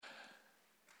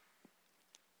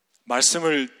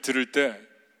말씀을 들을 때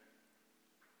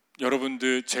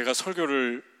여러분들 제가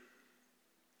설교를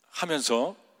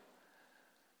하면서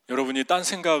여러분이 딴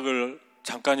생각을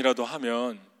잠깐이라도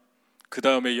하면 그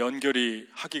다음에 연결이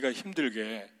하기가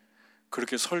힘들게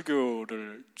그렇게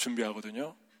설교를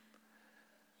준비하거든요.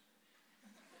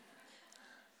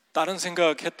 다른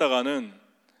생각했다가는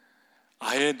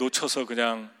아예 놓쳐서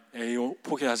그냥 에이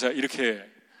포기하자 이렇게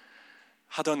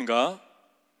하던가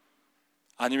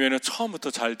아니면 처음부터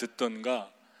잘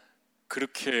듣던가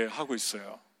그렇게 하고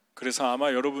있어요. 그래서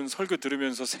아마 여러분 설교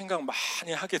들으면서 생각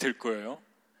많이 하게 될 거예요.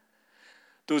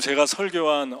 또 제가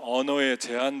설교한 언어의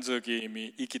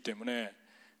제한적임이 있기 때문에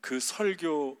그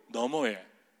설교 너머에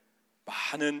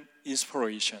많은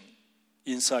인스피레이션,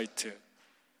 인사이트,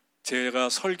 제가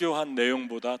설교한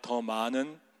내용보다 더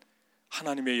많은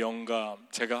하나님의 영감,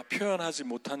 제가 표현하지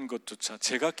못한 것조차,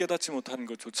 제가 깨닫지 못한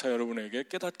것조차 여러분에게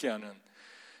깨닫게 하는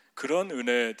그런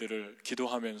은혜들을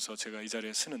기도하면서 제가 이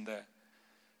자리에 쓰는데,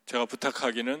 제가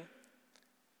부탁하기는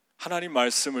하나님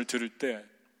말씀을 들을 때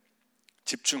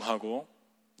집중하고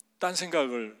딴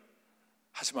생각을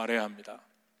하지 말아야 합니다.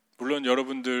 물론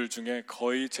여러분들 중에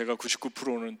거의 제가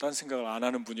 99%는 딴 생각을 안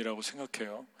하는 분이라고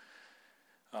생각해요.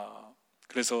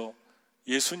 그래서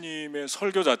예수님의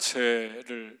설교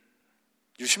자체를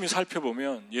유심히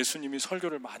살펴보면 예수님이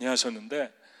설교를 많이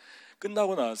하셨는데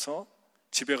끝나고 나서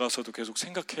집에 가서도 계속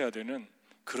생각해야 되는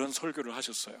그런 설교를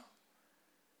하셨어요.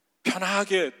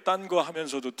 편하게 딴 거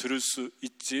하면서도 들을 수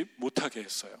있지 못하게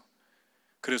했어요.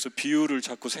 그래서 비유를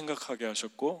자꾸 생각하게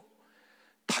하셨고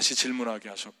다시 질문하게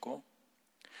하셨고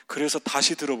그래서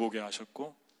다시 들어보게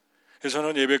하셨고, 그래서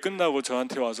저는 예배 끝나고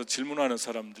저한테 와서 질문하는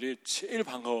사람들이 제일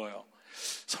반가워요.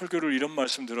 설교를 이런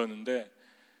말씀 들었는데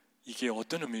이게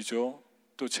어떤 의미죠?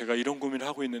 또 제가 이런 고민을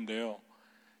하고 있는데요.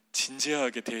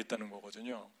 진지하게 대했다는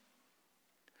거거든요.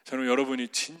 저는 여러분이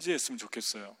진지했으면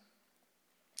좋겠어요.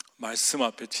 말씀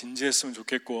앞에 진지했으면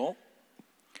좋겠고,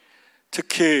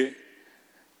 특히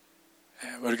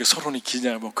왜 이렇게 서론이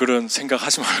기냐 뭐 그런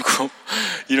생각하지 말고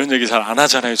이런 얘기 잘 안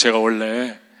하잖아요. 제가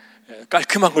원래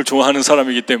깔끔한 걸 좋아하는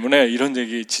사람이기 때문에 이런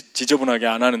얘기 지저분하게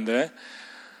안 하는데,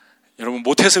 여러분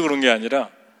못해서 그런 게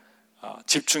아니라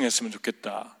집중했으면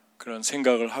좋겠다 그런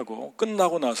생각을 하고,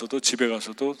 끝나고 나서도 집에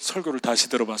가서도 설교를 다시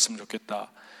들어봤으면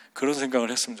좋겠다 그런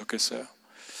생각을 했으면 좋겠어요.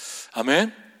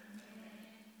 아멘.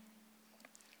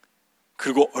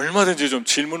 그리고 얼마든지 좀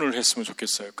질문을 했으면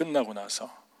좋겠어요. 끝나고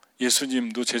나서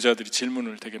예수님도 제자들이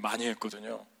질문을 되게 많이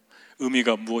했거든요.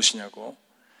 의미가 무엇이냐고.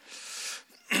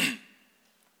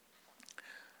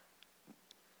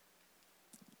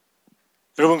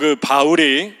 여러분, 그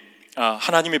바울이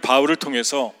하나님이 바울을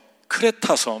통해서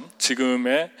크레타 섬,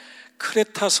 지금의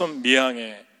크레타 섬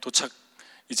미항에 도착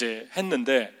이제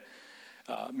했는데,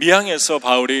 미항에서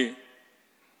바울이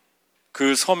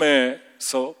그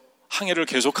섬에서 항해를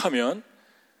계속하면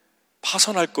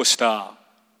파선할 것이다,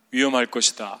 위험할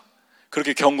것이다,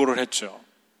 그렇게 경고를 했죠.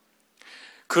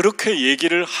 그렇게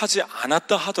얘기를 하지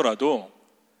않았다 하더라도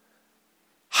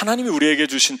하나님이 우리에게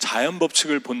주신 자연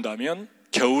법칙을 본다면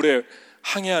겨울에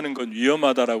항해하는 건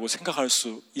위험하다라고 생각할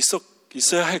수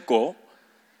있어야 했고,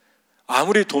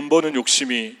 아무리 돈 버는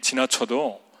욕심이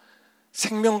지나쳐도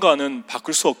생명과는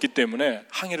바꿀 수 없기 때문에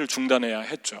항해를 중단해야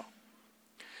했죠.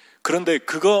 그런데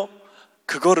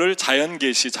그거를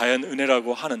자연계시,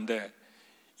 자연은혜라고 하는데,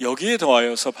 여기에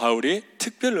더하여서 바울이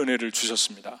특별 은혜를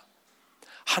주셨습니다.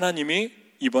 하나님이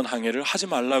이번 항해를 하지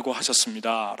말라고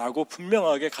하셨습니다 라고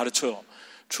분명하게 가르쳐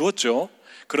주었죠.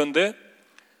 그런데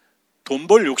돈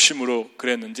벌 욕심으로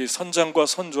그랬는지 선장과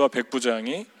선주와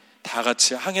백부장이 다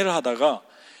같이 항해를 하다가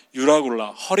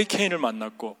유라굴라 허리케인을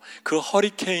만났고, 그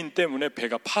허리케인 때문에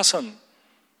배가 파선하기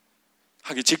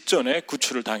직전에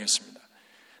구출을 당했습니다.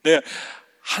 네,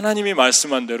 하나님이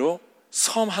말씀한 대로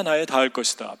섬 하나에 닿을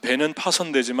것이다. 배는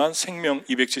파손되지만 생명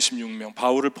 276명,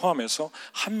 바울을 포함해서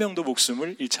한 명도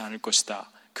목숨을 잃지 않을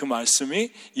것이다. 그 말씀이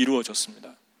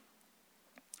이루어졌습니다.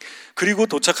 그리고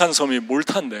도착한 섬이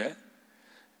몰타인데,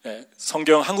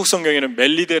 한국 성경에는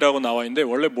멜리데라고 나와 있는데,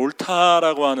 원래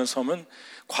몰타라고 하는 섬은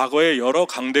과거에 여러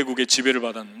강대국의 지배를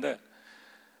받았는데,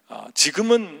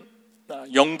 지금은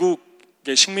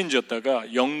영국의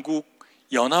식민지였다가 영국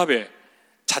연합의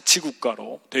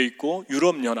자치국가로 돼 있고,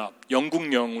 유럽연합,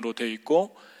 영국령으로 돼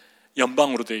있고,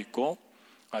 연방으로 돼 있고,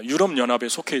 유럽연합에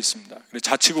속해 있습니다.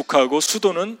 자치국하고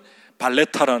수도는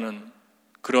발레타라는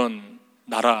그런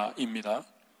나라입니다.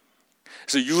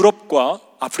 그래서 유럽과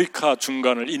아프리카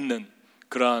중간을 잇는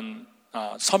그러한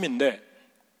섬인데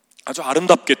아주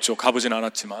아름답겠죠. 가보진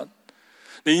않았지만.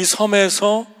 근데 이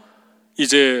섬에서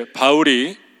이제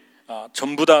바울이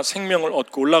전부 다 생명을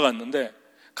얻고 올라갔는데,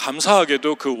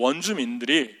 감사하게도 그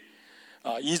원주민들이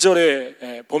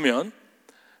 2절에 보면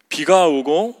비가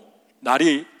오고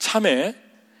날이 참해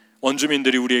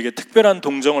원주민들이 우리에게 특별한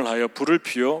동정을 하여 불을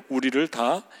피워 우리를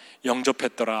다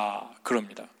영접했더라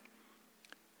그럽니다.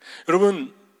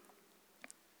 여러분,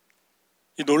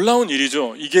 이 놀라운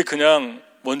일이죠. 이게 그냥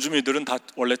원주민들은 다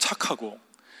원래 착하고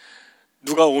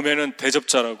누가 오면은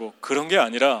대접자라고 그런 게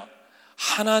아니라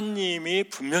하나님이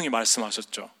분명히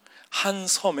말씀하셨죠. 한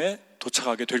섬에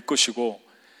도착하게 될 것이고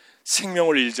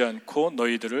생명을 잃지 않고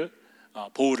너희들을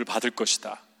보호를 받을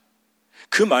것이다.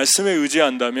 그 말씀에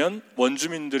의지한다면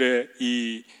원주민들의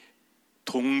이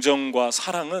동정과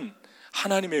사랑은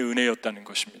하나님의 은혜였다는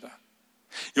것입니다.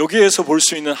 여기에서 볼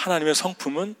수 있는 하나님의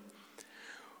성품은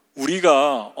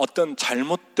우리가 어떤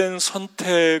잘못된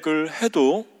선택을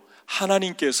해도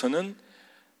하나님께서는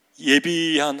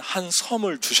예비한 한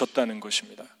섬을 주셨다는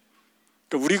것입니다.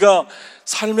 그러니까 우리가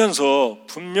살면서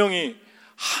분명히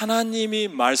하나님이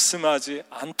말씀하지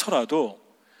않더라도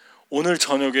오늘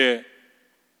저녁에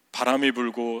바람이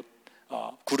불고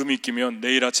구름이 끼면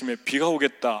내일 아침에 비가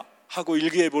오겠다 하고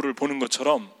일기예보를 보는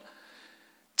것처럼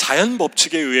자연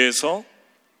법칙에 의해서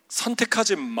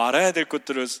선택하지 말아야 될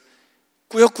것들을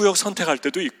꾸역꾸역 선택할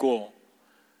때도 있고,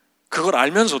 그걸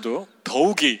알면서도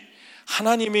더욱이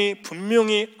하나님이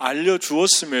분명히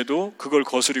알려주었음에도 그걸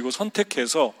거스리고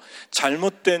선택해서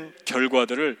잘못된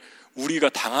결과들을 우리가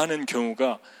당하는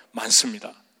경우가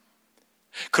많습니다.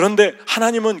 그런데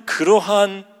하나님은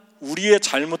그러한 우리의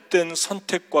잘못된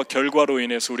선택과 결과로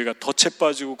인해서 우리가 덫에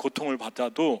빠지고 고통을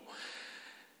받아도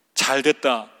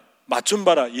잘됐다, 맛 좀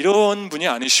봐라 이런 분이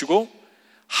아니시고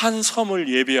한 섬을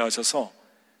예비하셔서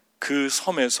그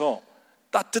섬에서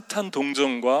따뜻한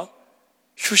동정과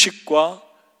휴식과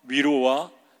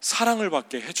위로와 사랑을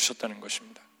받게 해주셨다는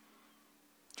것입니다.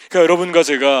 그러니까 여러분과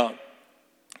제가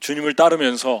주님을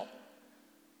따르면서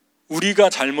우리가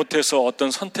잘못해서 어떤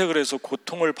선택을 해서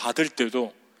고통을 받을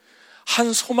때도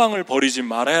한 소망을 버리지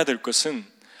말아야 될 것은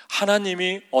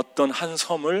하나님이 어떤 한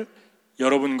섬을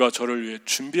여러분과 저를 위해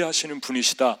준비하시는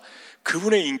분이시다,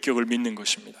 그분의 인격을 믿는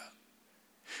것입니다.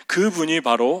 그분이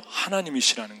바로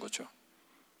하나님이시라는 거죠.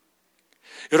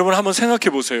 여러분 한번 생각해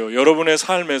보세요. 여러분의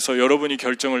삶에서 여러분이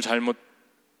결정을 잘못한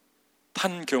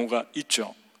경우가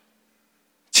있죠.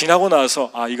 지나고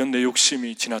나서 이건 내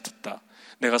욕심이 지나쳤다,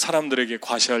 내가 사람들에게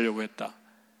과시하려고 했다,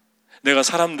 내가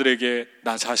사람들에게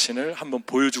나 자신을 한번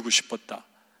보여주고 싶었다,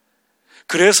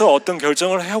 그래서 어떤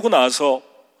결정을 하고 나서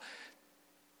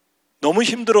너무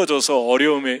힘들어져서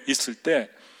어려움에 있을 때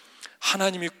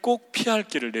하나님이 꼭 피할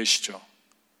길을 내시죠.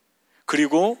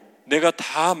 그리고 내가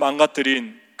다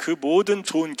망가뜨린 그 모든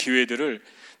좋은 기회들을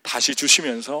다시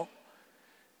주시면서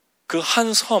그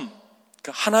한 섬,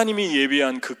 하나님이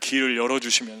예비한 그 길을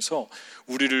열어주시면서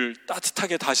우리를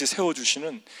따뜻하게 다시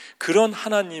세워주시는 그런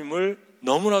하나님을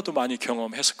너무나도 많이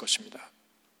경험했을 것입니다.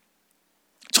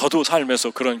 저도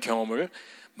삶에서 그런 경험을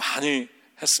많이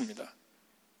했습니다.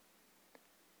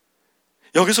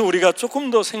 여기서 우리가 조금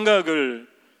더 생각을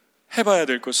해봐야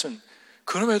될 것은,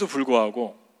 그럼에도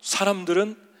불구하고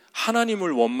사람들은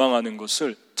하나님을 원망하는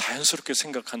것을 자연스럽게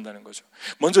생각한다는 거죠.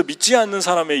 먼저 믿지 않는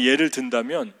사람의 예를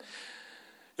든다면,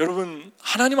 여러분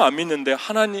하나님 안 믿는데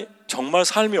하나님 정말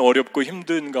삶이 어렵고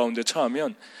힘든 가운데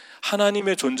처하면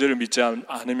하나님의 존재를 믿지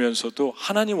않으면서도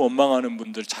하나님 원망하는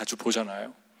분들 자주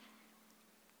보잖아요.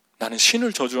 나는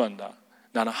신을 저주한다,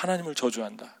 나는 하나님을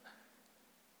저주한다,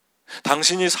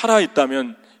 당신이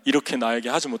살아있다면 이렇게 나에게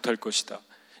하지 못할 것이다,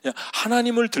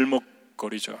 하나님을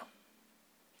들먹거리죠.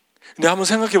 근데 한번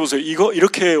생각해 보세요.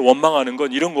 이렇게 원망하는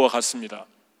건 이런 거와 같습니다.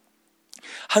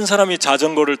 한 사람이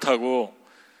자전거를 타고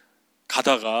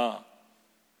가다가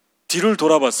뒤를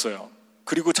돌아봤어요.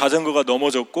 그리고 자전거가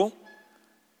넘어졌고,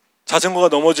 자전거가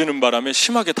넘어지는 바람에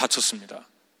심하게 다쳤습니다.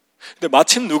 근데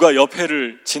마침 누가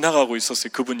옆에를 지나가고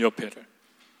있었어요. 그분 옆에를.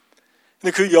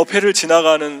 근데 그 옆에를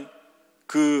지나가는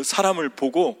그 사람을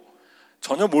보고,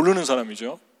 전혀 모르는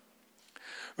사람이죠.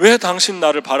 왜 당신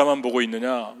나를 바라만 보고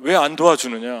있느냐? 왜 안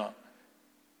도와주느냐?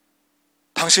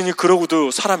 당신이 그러고도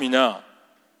사람이냐?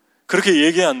 그렇게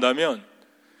얘기한다면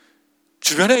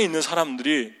주변에 있는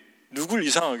사람들이 누굴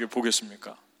이상하게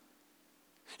보겠습니까?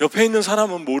 옆에 있는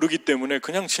사람은 모르기 때문에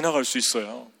그냥 지나갈 수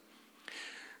있어요.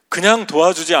 그냥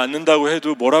도와주지 않는다고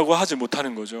해도 뭐라고 하지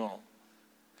못하는 거죠.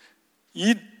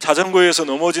 이 자전거에서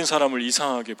넘어진 사람을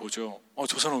이상하게 보죠.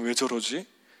 저 사람 왜 저러지?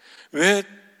 왜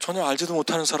전혀 알지도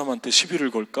못하는 사람한테 시비를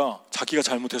걸까? 자기가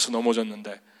잘못해서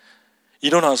넘어졌는데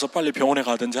일어나서 빨리 병원에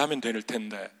가든지 하면 될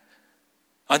텐데,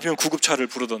 아니면 구급차를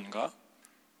부르던가,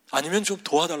 아니면 좀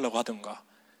도와달라고 하던가,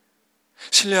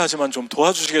 실례하지만 좀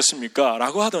도와주시겠습니까?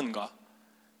 라고 하던가.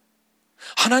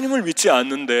 하나님을 믿지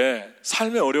않는데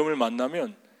삶의 어려움을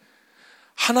만나면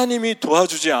하나님이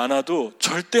도와주지 않아도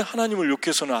절대 하나님을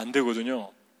욕해서는 안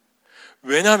되거든요.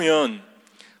 왜냐하면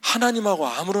하나님하고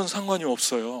아무런 상관이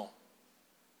없어요.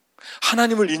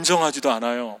 하나님을 인정하지도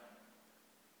않아요.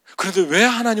 그런데 왜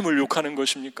하나님을 욕하는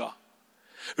것입니까?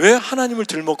 왜 하나님을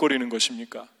들먹거리는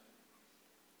것입니까?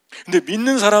 근데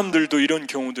믿는 사람들도 이런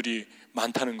경우들이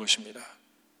많다는 것입니다.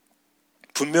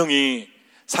 분명히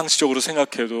상식적으로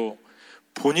생각해도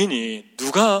본인이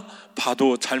누가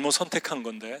봐도 잘못 선택한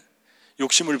건데,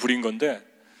 욕심을 부린 건데,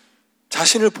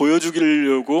 자신을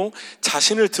보여주기려고,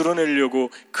 자신을 드러내려고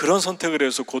그런 선택을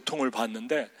해서 고통을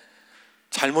받는데,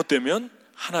 잘못되면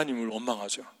하나님을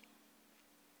원망하죠.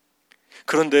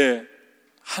 그런데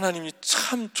하나님이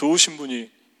참 좋으신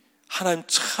분이, 하나님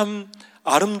참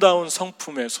아름다운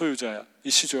성품의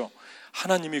소유자이시죠.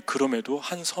 하나님이 그럼에도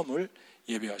한 섬을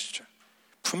예비하시죠.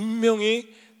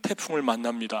 분명히 태풍을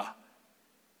만납니다.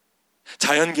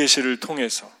 자연 계시를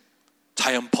통해서,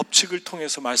 자연 법칙을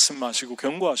통해서 말씀하시고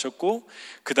경고하셨고,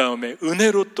 그 다음에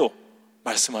은혜로 또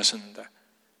말씀하셨는데,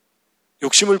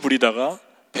 욕심을 부리다가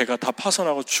배가 다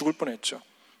파손하고 죽을 뻔했죠.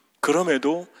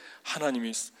 그럼에도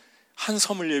하나님이 한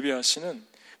섬을 예비하시는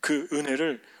그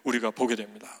은혜를 우리가 보게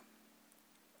됩니다.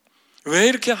 왜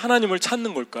이렇게 하나님을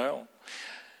찾는 걸까요?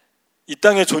 이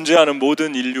땅에 존재하는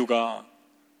모든 인류가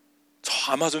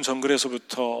저 아마존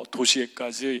정글에서부터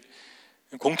도시에까지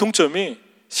공통점이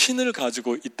신을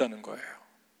가지고 있다는 거예요.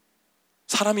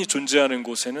 사람이 존재하는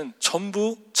곳에는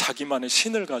전부 자기만의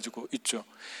신을 가지고 있죠.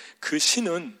 그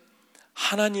신은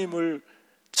하나님을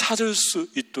찾을 수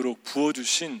있도록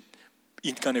부어주신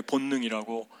인간의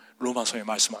본능이라고 로마서에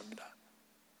말씀합니다.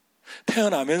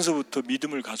 태어나면서부터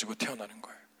믿음을 가지고 태어나는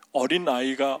거예요. 어린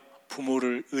아이가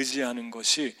부모를 의지하는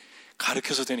것이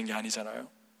가르쳐서 되는 게 아니잖아요.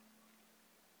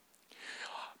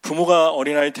 부모가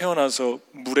어린아이 태어나서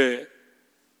물에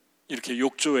이렇게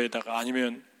욕조에다가,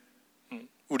 아니면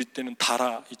우리 때는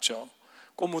다라 있죠.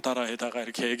 고무 다라에다가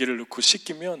이렇게 아기를 넣고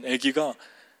씻기면 아기가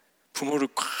부모를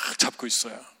꽉 잡고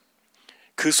있어요.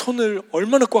 그 손을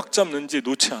얼마나 꽉 잡는지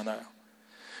놓지 않아요.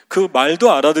 그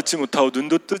말도 알아듣지 못하고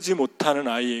눈도 뜨지 못하는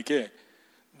아이에게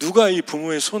누가 이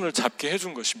부모의 손을 잡게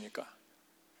해준 것입니까?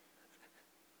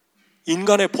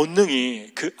 인간의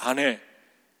본능이 그 안에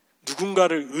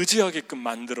누군가를 의지하게끔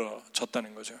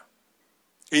만들어졌다는 거죠.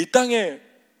 이 땅에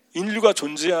인류가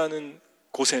존재하는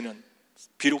곳에는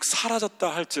비록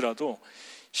사라졌다 할지라도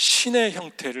신의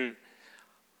형태를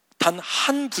단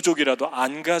한 부족이라도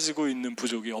안 가지고 있는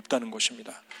부족이 없다는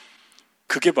것입니다.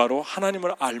 그게 바로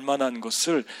하나님을 알만한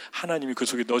것을 하나님이 그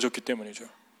속에 넣어줬기 때문이죠.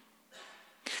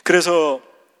 그래서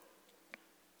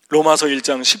로마서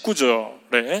 1장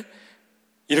 19절에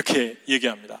이렇게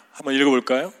얘기합니다. 한번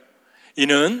읽어볼까요?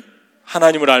 이는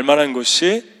하나님을 알만한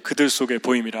것이 그들 속에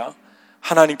보임이라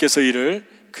하나님께서 이를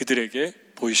그들에게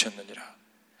보이셨느니라.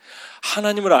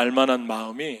 하나님을 알만한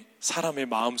마음이 사람의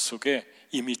마음 속에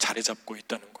이미 자리 잡고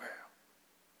있다는 거예요.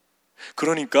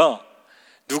 그러니까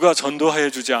누가 전도해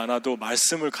주지 않아도,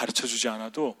 말씀을 가르쳐 주지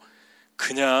않아도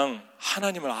그냥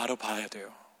하나님을 알아봐야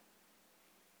돼요.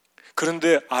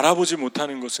 그런데 알아보지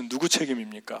못하는 것은 누구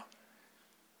책임입니까?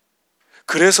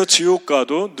 그래서 지옥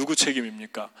가도 누구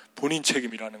책임입니까? 본인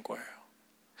책임이라는 거예요.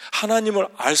 하나님을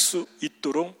알 수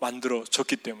있도록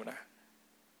만들어졌기 때문에.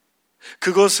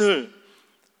 그것을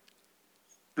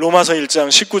로마서 1장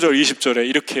 19절 20절에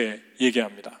이렇게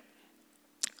얘기합니다.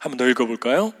 한번 더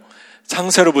읽어볼까요?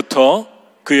 창세로부터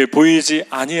그의 보이지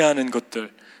아니하는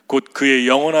것들, 곧 그의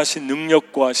영원하신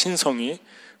능력과 신성이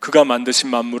그가 만드신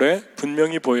만물에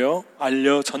분명히 보여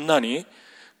알려졌나니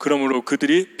그러므로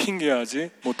그들이 핑계하지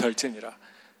못할지니라.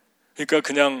 그러니까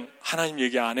그냥 하나님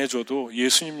얘기 안 해줘도,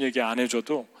 예수님 얘기 안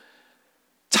해줘도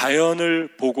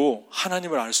자연을 보고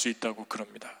하나님을 알 수 있다고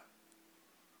그럽니다.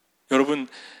 여러분,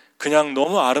 그냥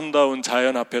너무 아름다운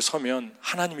자연 앞에 서면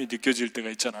하나님이 느껴질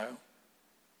때가 있잖아요.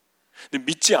 근데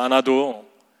믿지 않아도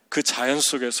그 자연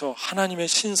속에서 하나님의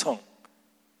신성,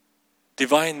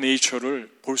 Divine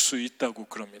Nature를 볼 수 있다고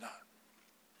그럽니다.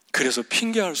 그래서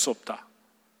핑계할 수 없다.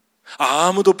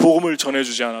 아무도 복음을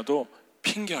전해주지 않아도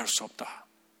핑계할 수 없다.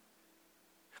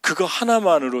 그거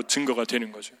하나만으로 증거가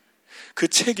되는 거죠. 그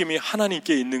책임이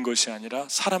하나님께 있는 것이 아니라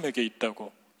사람에게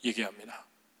있다고 얘기합니다.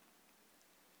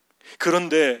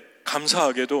 그런데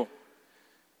감사하게도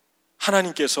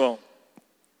하나님께서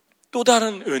또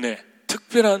다른 은혜,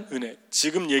 특별한 은혜,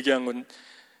 지금 얘기한 건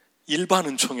일반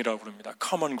은총이라고 부릅니다.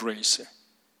 Common Grace.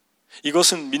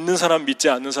 이것은 믿는 사람, 믿지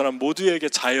않는 사람 모두에게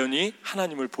자연히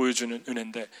하나님을 보여주는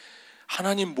은혜인데,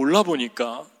 하나님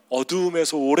몰라보니까,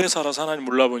 어두움에서 오래 살아서 하나님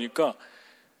몰라보니까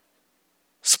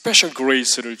Special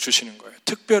Grace를 주시는 거예요.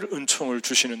 특별 은총을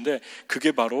주시는데,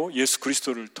 그게 바로 예수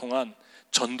그리스도를 통한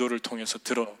전도를 통해서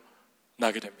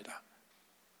드러나게 됩니다.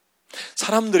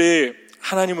 사람들이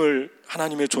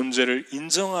하나님의 존재를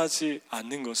인정하지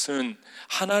않는 것은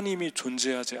하나님이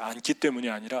존재하지 않기 때문이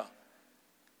아니라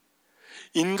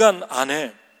인간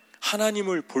안에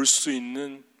하나님을 볼 수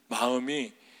있는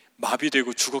마음이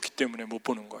마비되고 죽었기 때문에 못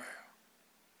보는 거예요.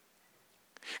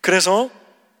 그래서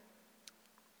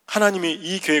하나님이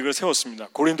이 계획을 세웠습니다.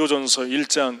 고린도전서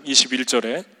 1장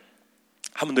 21절에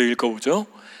한 번 더 읽어보죠.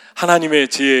 하나님의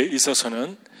지혜에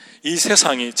있어서는 이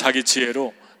세상이 자기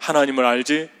지혜로 하나님을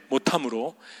알지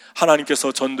못함으로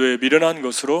하나님께서 전도에 미련한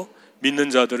것으로 믿는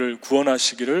자들을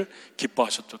구원하시기를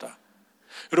기뻐하셨도다.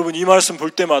 여러분, 이 말씀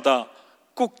볼 때마다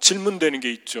꼭 질문되는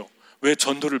게 있죠. 왜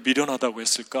전도를 미련하다고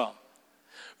했을까?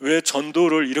 왜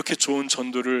전도를, 이렇게 좋은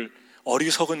전도를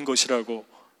어리석은 것이라고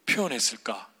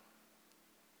표현했을까?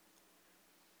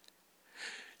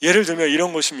 예를 들면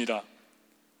이런 것입니다.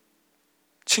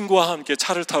 친구와 함께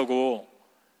차를 타고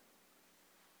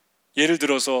예를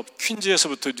들어서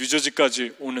퀸즈에서부터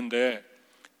뉴저지까지 오는데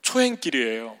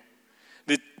초행길이에요.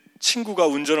 근데 친구가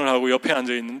운전을 하고 옆에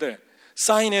앉아 있는데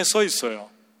사인에 써 있어요.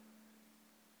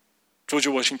 조지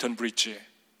워싱턴 브리지,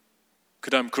 그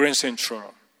다음 그랜드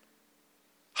센트럴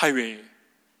하이웨이,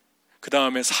 그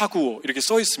다음에 495 이렇게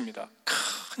써 있습니다.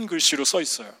 큰 글씨로 써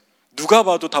있어요. 누가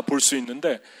봐도 다 볼 수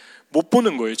있는데 못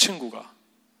보는 거예요. 친구가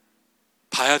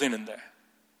봐야 되는데.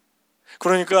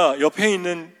 그러니까 옆에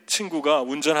있는 친구가,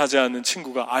 운전하지 않는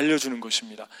친구가 알려주는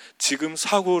것입니다. 지금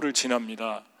 495를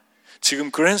지납니다.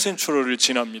 지금 그랜드 센트럴을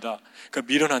지납니다. 그러니까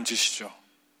미련한 짓이죠.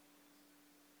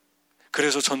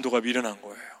 그래서 전도가 미련한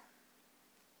거예요.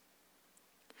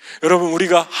 여러분,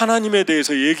 우리가 하나님에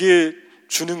대해서 얘기해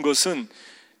주는 것은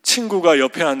친구가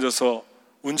옆에 앉아서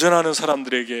운전하는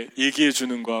사람들에게 얘기해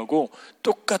주는 거하고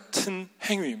똑같은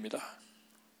행위입니다.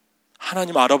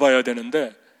 하나님 알아봐야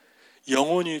되는데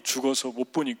영혼이 죽어서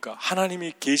못 보니까,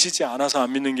 하나님이 계시지 않아서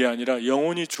안 믿는 게 아니라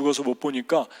영혼이 죽어서 못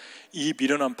보니까 이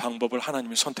미련한 방법을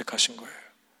하나님이 선택하신 거예요.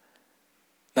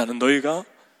 나는 너희가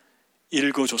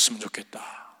읽어줬으면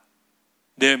좋겠다.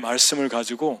 내 말씀을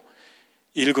가지고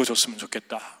읽어줬으면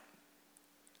좋겠다.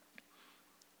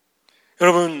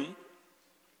 여러분,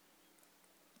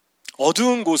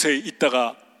 어두운 곳에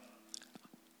있다가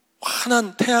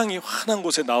태양이 환한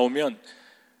곳에 나오면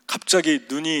갑자기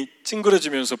눈이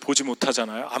찡그러지면서 보지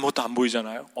못하잖아요. 아무것도 안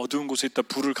보이잖아요. 어두운 곳에 있다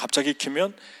불을 갑자기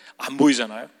켜면 안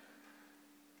보이잖아요.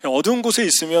 어두운 곳에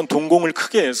있으면 동공을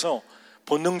크게 해서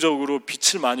본능적으로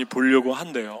빛을 많이 보려고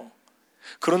한대요.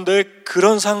 그런데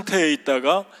그런 상태에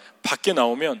있다가 밖에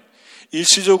나오면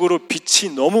일시적으로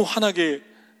빛이 너무 환하게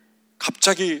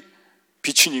갑자기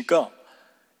비추니까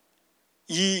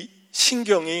이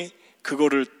신경이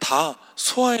그거를 다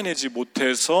소화해내지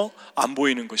못해서 안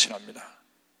보이는 것이랍니다.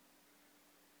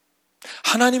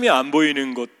 하나님이 안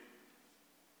보이는 것,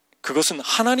 그것은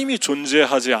하나님이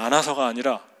존재하지 않아서가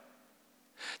아니라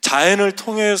자연을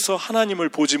통해서 하나님을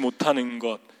보지 못하는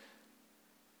것,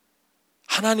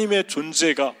 하나님의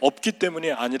존재가 없기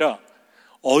때문이 아니라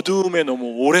어두움에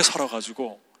너무 오래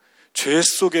살아가지고, 죄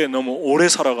속에 너무 오래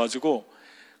살아가지고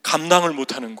감당을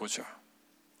못하는 거죠.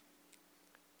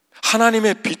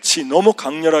 하나님의 빛이 너무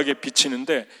강렬하게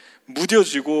비치는데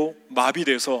무뎌지고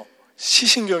마비돼서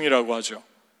시신경이라고 하죠.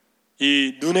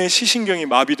 이 눈의 시신경이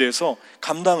마비돼서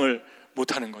감당을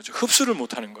못하는 거죠. 흡수를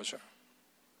못하는 거죠.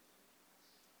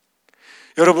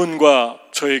 여러분과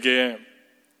저에게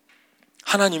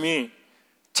하나님이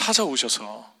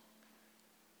찾아오셔서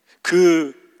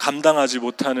그 감당하지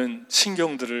못하는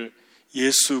신경들을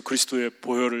예수 그리스도의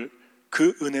보혈을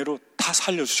그 은혜로 다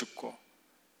살려주셨고,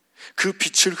 그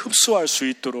빛을 흡수할 수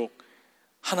있도록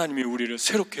하나님이 우리를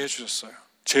새롭게 해주셨어요.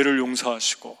 죄를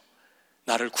용서하시고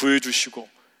나를 구해주시고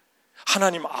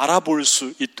하나님 알아볼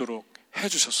수 있도록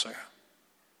해주셨어요.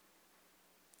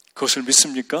 그것을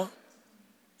믿습니까?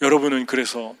 여러분은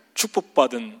그래서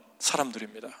축복받은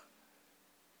사람들입니다.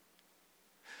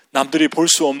 남들이 볼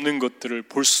수 없는 것들을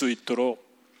볼 수 있도록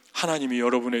하나님이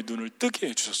여러분의 눈을 뜨게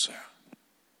해주셨어요.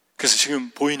 그래서 지금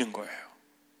보이는 거예요.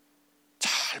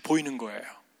 잘 보이는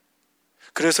거예요.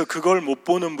 그래서 그걸 못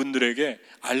보는 분들에게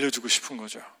알려주고 싶은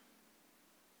거죠.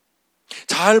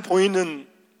 잘 보이는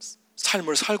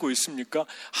삶을 살고 있습니까?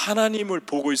 하나님을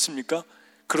보고 있습니까?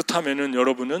 그렇다면은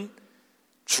여러분은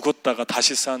죽었다가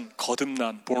다시 산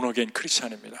거듭난 본어게인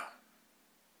크리스찬입니다.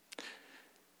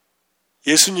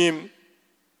 예수님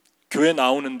교회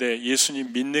나오는데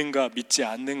예수님 믿는가 믿지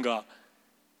않는가,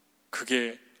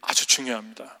 그게 아주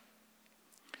중요합니다.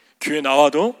 교회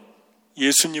나와도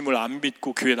예수님을 안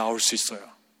믿고 교회 나올 수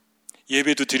있어요.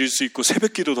 예배도 드릴 수 있고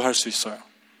새벽 기도도 할 수 있어요.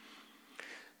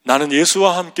 나는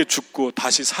예수와 함께 죽고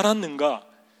다시 살았는가,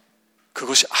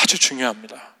 그것이 아주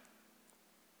중요합니다.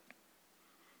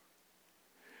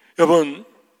 여러분,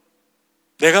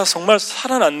 내가 정말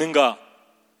살아났는가,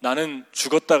 나는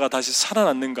죽었다가 다시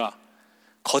살아났는가,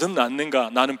 거듭났는가,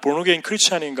 나는 born-again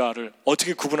크리스찬인가를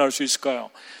어떻게 구분할 수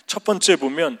있을까요? 첫 번째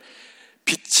보면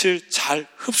빛을 잘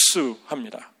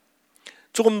흡수합니다.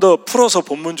 조금 더 풀어서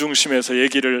본문 중심에서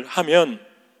얘기를 하면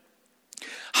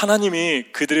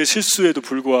하나님이 그들의 실수에도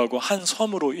불구하고 한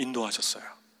섬으로 인도하셨어요.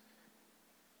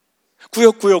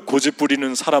 꾸역꾸역 고집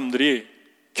부리는 사람들이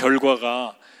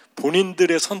결과가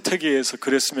본인들의 선택에 의해서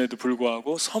그랬음에도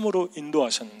불구하고 섬으로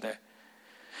인도하셨는데,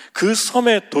 그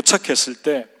섬에 도착했을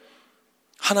때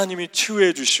하나님이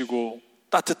치유해 주시고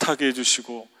따뜻하게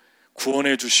해주시고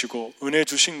구원해 주시고 은혜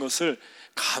주신 것을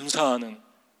감사하는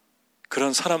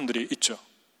그런 사람들이 있죠.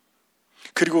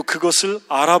 그리고 그것을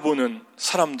알아보는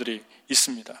사람들이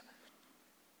있습니다.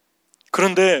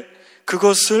 그런데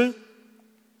그것을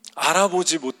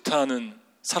알아보지 못하는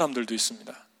사람들도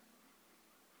있습니다.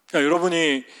 그러니까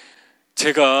여러분이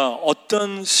제가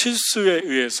어떤 실수에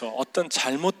의해서, 어떤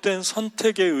잘못된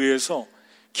선택에 의해서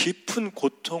깊은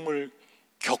고통을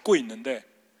겪고 있는데,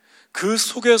 그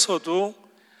속에서도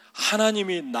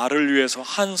하나님이 나를 위해서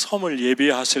한 섬을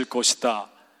예비하실 것이다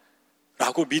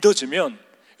라고 믿어지면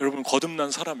여러분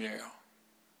거듭난 사람이에요.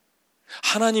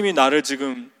 하나님이 나를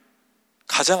지금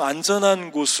가장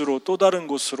안전한 곳으로, 또 다른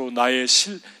곳으로 나의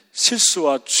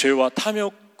실수와 죄와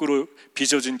탐욕으로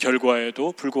빚어진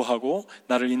결과에도 불구하고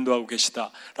나를 인도하고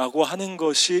계시다라고 하는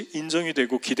것이 인정이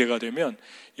되고 기대가 되면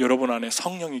여러분 안에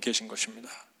성령이 계신 것입니다.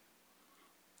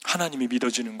 하나님이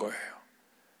믿어지는 거예요.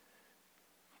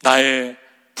 나의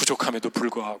부족함에도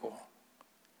불구하고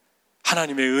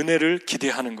하나님의 은혜를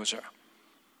기대하는 거죠.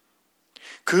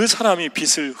 그 사람이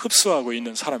빛을 흡수하고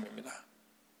있는 사람입니다.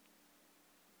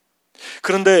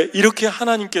 그런데 이렇게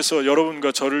하나님께서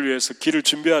여러분과 저를 위해서 길을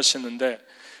준비하시는데,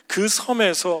 그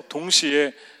섬에서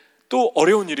동시에 또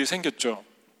어려운 일이 생겼죠.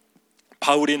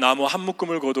 바울이 나무 한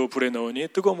묶음을 거두 불에 넣으니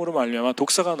뜨거움으로 말미암아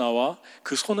독사가 나와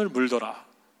그 손을 물더라.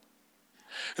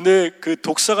 근데 그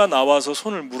독사가 나와서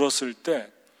손을 물었을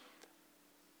때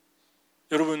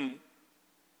여러분,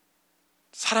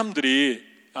 사람들이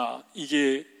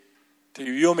이게 되게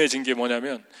위험해진 게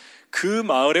뭐냐면, 그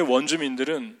마을의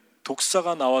원주민들은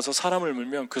독사가 나와서 사람을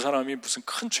물면 그 사람이 무슨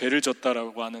큰 죄를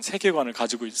졌다라고 하는 세계관을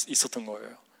가지고 있었던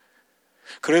거예요.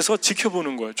 그래서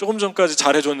지켜보는 거예요. 조금 전까지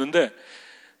잘해줬는데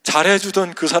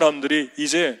잘해주던 그 사람들이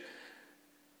이제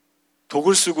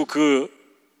독을 쓰고 그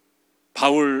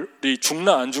바울이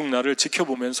죽나 안 죽나를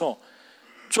지켜보면서,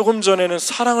 조금 전에는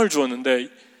사랑을 주었는데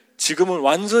지금은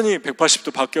완전히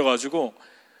 180도 바뀌어가지고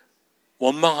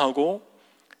원망하고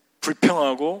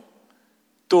불평하고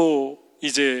또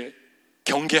이제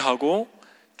경계하고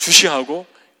주시하고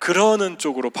그러는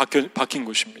쪽으로 바뀐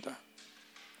것입니다.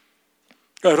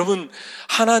 그러니까 여러분,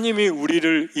 하나님이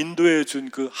우리를 인도해 준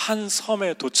그 한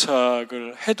섬에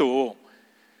도착을 해도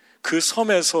그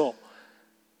섬에서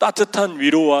따뜻한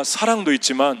위로와 사랑도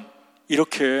있지만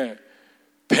이렇게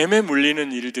뱀에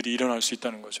물리는 일들이 일어날 수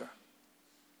있다는 거죠.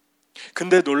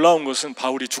 근데 놀라운 것은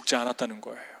바울이 죽지 않았다는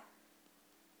거예요.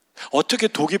 어떻게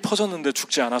독이 퍼졌는데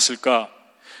죽지 않았을까?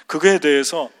 그거에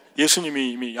대해서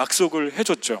예수님이 이미 약속을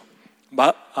해줬죠.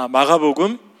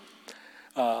 마가복음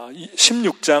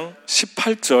 16장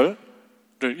 18절을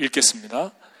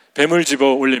읽겠습니다. 뱀을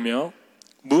집어 올리며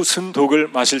무슨 독을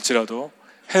마실지라도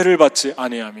해를 받지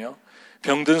아니하며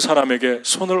병든 사람에게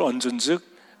손을 얹은즉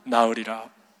나으리라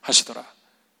하시더라.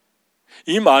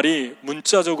 이 말이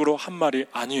문자적으로 한 말이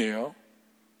아니에요.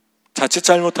 자칫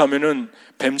잘못하면은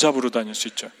뱀 잡으러 다닐 수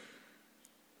있죠.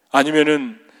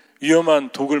 아니면은 위험한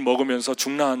독을 먹으면서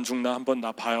죽나 안 죽나 한번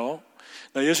나 봐요.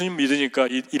 나 예수님 믿으니까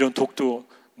이런 독도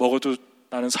먹어도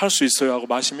나는 살 수 있어요 하고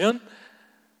마시면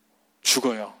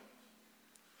죽어요.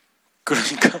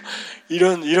 그러니까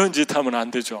이런 짓 하면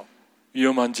안 되죠.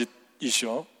 위험한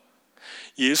짓이죠.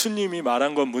 예수님이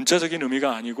말한 건 문자적인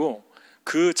의미가 아니고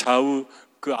그 좌우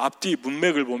그 앞뒤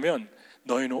문맥을 보면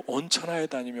너희는 온 천하에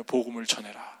다니며 복음을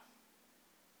전해라.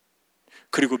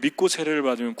 그리고 믿고 세례를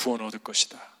받으면 구원 얻을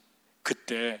것이다.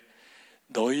 그때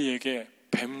너희에게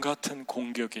뱀 같은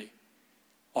공격이,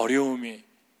 어려움이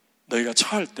너희가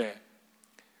처할 때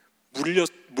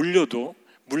물려도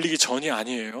물리기 전이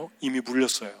아니에요. 이미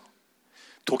물렸어요.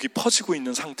 독이 퍼지고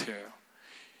있는 상태예요.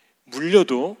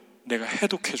 물려도 내가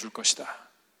해독해 줄 것이다.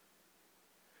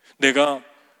 내가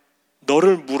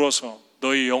너를 물어서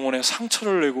너희 영혼에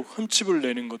상처를 내고 흠집을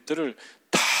내는 것들을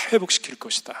다 회복시킬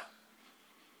것이다.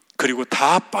 그리고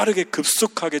다 빠르게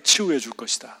급속하게 치유해 줄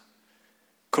것이다.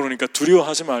 그러니까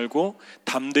두려워하지 말고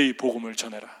담대히 복음을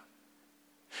전해라.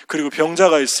 그리고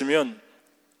병자가 있으면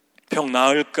병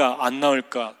나을까 안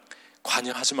나을까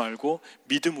관여하지 말고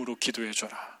믿음으로 기도해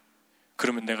줘라.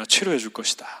 그러면 내가 치료해 줄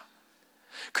것이다.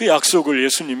 그 약속을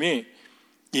예수님이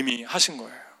이미 하신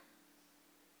거예요.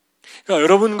 그러니까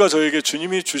여러분과 저에게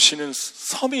주님이 주시는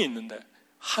섬이 있는데,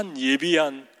 한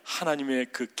예비한 하나님의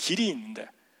그 길이 있는데,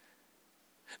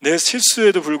 내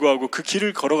실수에도 불구하고 그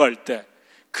길을 걸어갈 때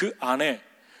그 안에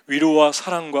위로와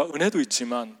사랑과 은혜도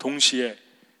있지만 동시에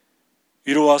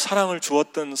위로와 사랑을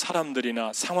주었던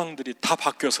사람들이나 상황들이 다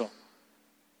바뀌어서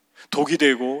독이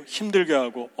되고 힘들게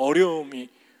하고 어려움이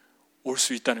올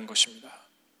수 있다는 것입니다.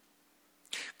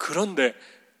 그런데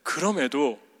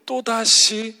그럼에도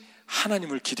또다시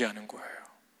하나님을 기대하는 거예요.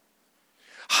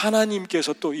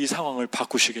 하나님께서 또 이 상황을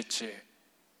바꾸시겠지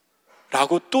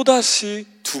라고 또다시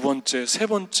두 번째, 세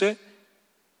번째,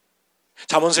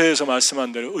 잠언서에서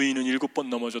말씀한 대로 의인은 7번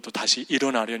넘어져도 다시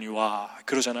일어나려니와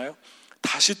그러잖아요.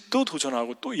 다시 또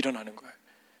도전하고 또 일어나는 거예요.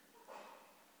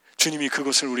 주님이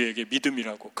그것을 우리에게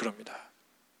믿음이라고 그럽니다.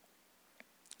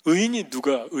 의인이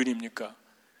누가 의인입니까?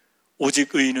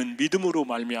 오직 의인은 믿음으로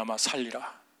말미암아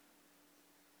살리라.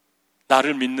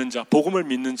 나를 믿는 자, 복음을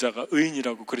믿는 자가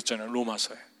의인이라고 그랬잖아요,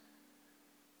 로마서에.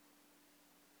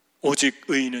 오직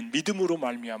의인은 믿음으로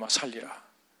말미암아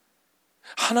살리라.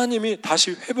 하나님이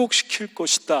다시 회복시킬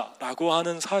것이다 라고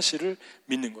하는 사실을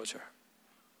믿는 거죠.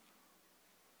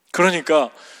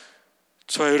 그러니까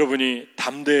저와 여러분이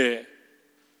담대해질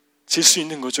수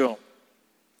있는 거죠.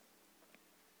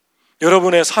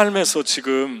 여러분의 삶에서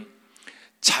지금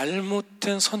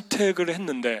잘못된 선택을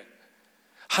했는데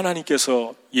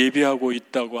하나님께서 예비하고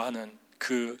있다고 하는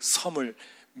그 섬을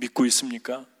믿고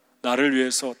있습니까? 나를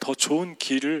위해서 더 좋은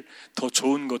길을, 더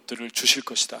좋은 것들을 주실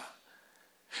것이다.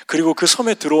 그리고 그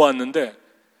섬에 들어왔는데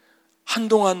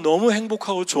한동안 너무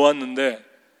행복하고 좋았는데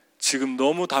지금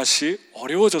너무 다시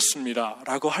어려워졌습니다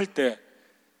라고 할 때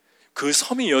그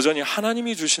섬이 여전히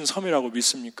하나님이 주신 섬이라고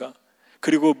믿습니까?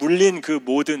 그리고 물린 그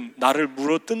모든 나를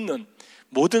물어뜯는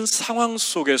모든 상황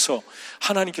속에서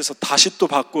하나님께서 다시 또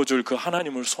바꿔줄 그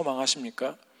하나님을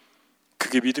소망하십니까?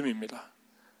 그게 믿음입니다.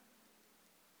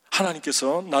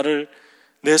 하나님께서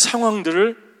내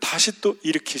상황들을 다시 또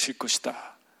일으키실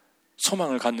것이다.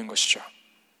 소망을 갖는 것이죠.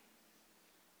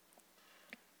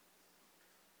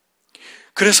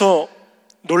 그래서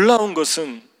놀라운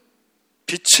것은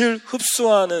빛을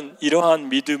흡수하는 이러한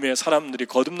믿음의 사람들이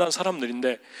거듭난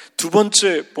사람들인데, 두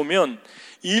번째 보면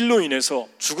이 일로 인해서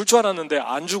죽을 줄 알았는데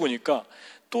안 죽으니까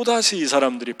또다시 이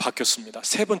사람들이 바뀌었습니다.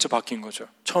 세 번째 바뀐 거죠.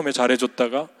 처음에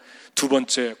잘해줬다가, 두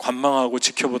번째 관망하고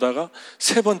지켜보다가,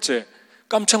 세 번째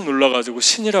깜짝 놀라가지고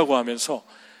신이라고 하면서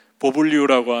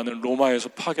보블리오라고 하는 로마에서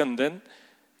파견된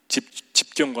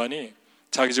집경관이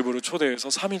자기 집으로 초대해서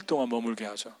 3일 동안 머물게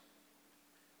하죠.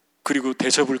 그리고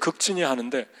대접을 극진히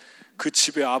하는데 그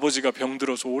집에 아버지가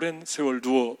병들어서 오랜 세월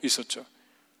누워 있었죠.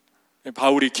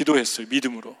 바울이 기도했어요.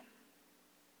 믿음으로.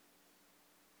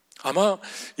 아마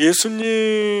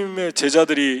예수님의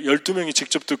제자들이 12명이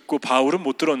직접 듣고 바울은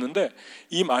못 들었는데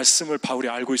이 말씀을 바울이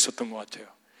알고 있었던 것 같아요.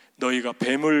 너희가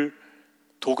뱀을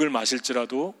독을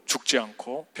마실지라도 죽지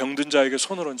않고 병든 자에게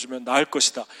손을 얹으면 나을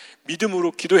것이다.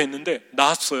 믿음으로 기도했는데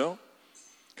나았어요.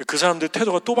 그 사람들의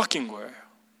태도가 또 바뀐 거예요.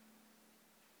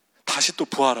 다시 또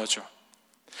부활하죠.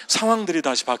 상황들이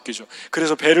다시 바뀌죠.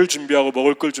 그래서 배를 준비하고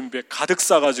먹을 걸 준비해 가득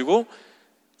싸가지고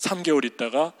 3개월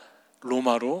있다가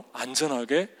로마로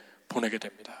안전하게 보내게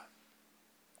됩니다.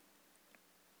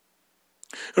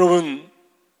 여러분,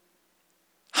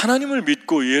 하나님을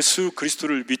믿고 예수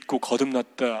그리스도를 믿고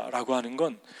거듭났다라고 하는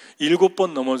건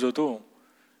 7번 넘어져도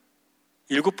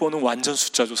 7번은 완전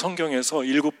숫자죠. 성경에서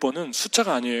 7번은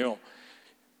숫자가 아니에요.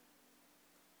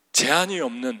 제한이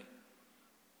없는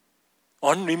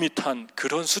unlimited한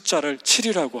그런 숫자를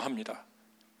 7이라고 합니다.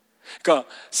 그러니까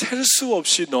셀 수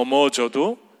없이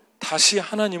넘어져도 다시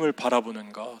하나님을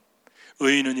바라보는 것,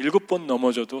 의인은 7번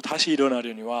넘어져도 다시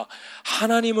일어나려니와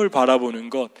하나님을 바라보는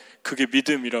것, 그게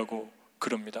믿음이라고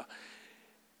그럽니다.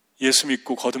 예수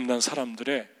믿고 거듭난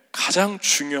사람들의 가장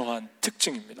중요한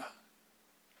특징입니다.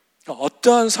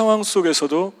 어떠한 상황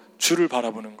속에서도 주를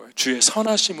바라보는 거예요. 주의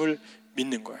선하심을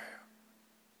믿는 거예요.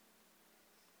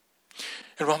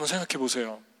 여러분 한번 생각해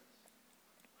보세요.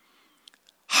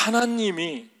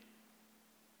 하나님이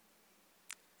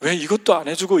왜 이것도 안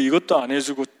해주고 이것도 안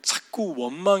해주고 자꾸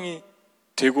원망이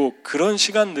되고 그런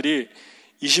시간들이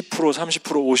 20%, 30%,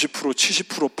 50%,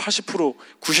 70%, 80%,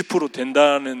 90%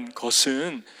 된다는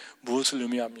것은 무엇을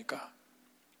의미합니까?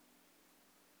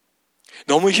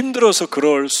 너무 힘들어서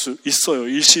그럴 수 있어요,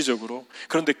 일시적으로.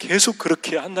 그런데 계속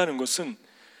그렇게 한다는 것은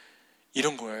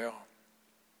이런 거예요.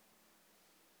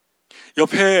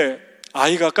 옆에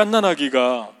아이가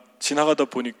갓난아기가 지나가다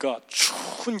보니까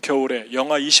추운 겨울에,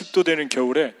 영하 20도 되는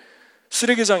겨울에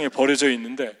쓰레기장에 버려져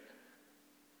있는데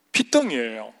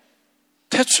핏덩이에요.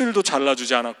 탯줄도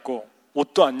잘라주지 않았고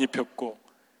옷도 안 입혔고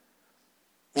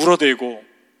울어대고,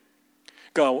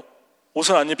 그러니까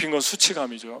옷을 안 입힌 건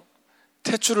수치감이죠.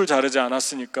 탯줄을 자르지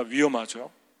않았으니까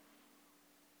위험하죠.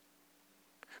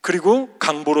 그리고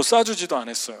강보로 싸주지도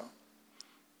않았어요.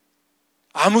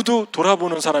 아무도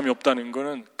돌아보는 사람이 없다는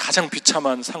것은 가장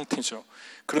비참한 상태죠.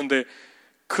 그런데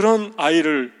그런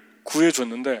아이를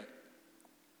구해줬는데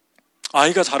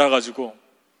아이가 자라가지고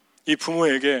이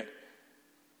부모에게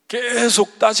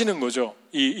계속 따지는 거죠.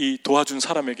 이 도와준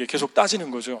사람에게 계속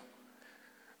따지는 거죠.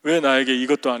 왜 나에게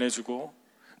이것도 안 해주고,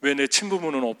 왜 내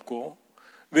친부모는 없고,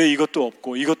 왜 이것도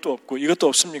없고 이것도 없고 이것도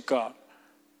없습니까?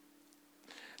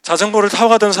 자전거를 타고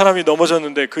가던 사람이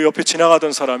넘어졌는데 그 옆에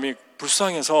지나가던 사람이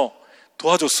불쌍해서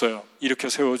도와줬어요. 일으켜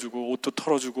세워주고 옷도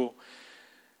털어주고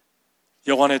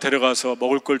여관에 데려가서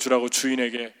먹을 걸 주라고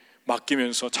주인에게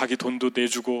맡기면서 자기 돈도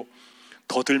내주고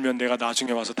더 들면 내가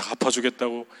나중에 와서 다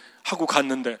갚아주겠다고 하고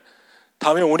갔는데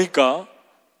다음에 오니까,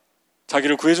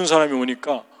 자기를 구해준 사람이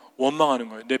오니까 원망하는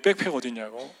거예요. 내 백팩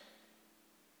어딨냐고.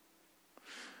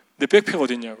 내 백팩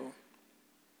어딨냐고.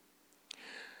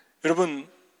 여러분,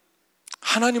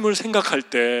 하나님을 생각할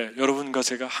때 여러분과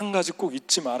제가 한 가지 꼭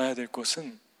잊지 말아야 될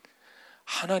것은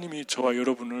하나님이 저와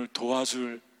여러분을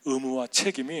도와줄 의무와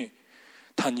책임이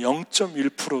단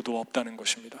 0.1%도 없다는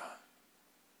것입니다.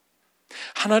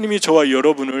 하나님이 저와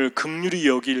여러분을 긍휼히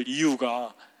여길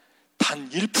이유가 단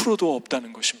 1%도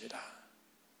없다는 것입니다.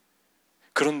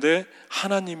 그런데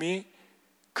하나님이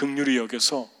긍휼히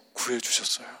여겨서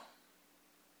구해주셨어요.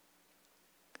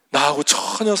 나하고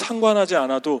전혀 상관하지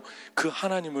않아도 그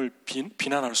하나님을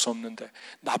비난할 수 없는데,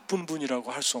 나쁜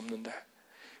분이라고 할 수 없는데,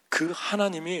 그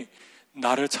하나님이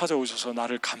나를 찾아오셔서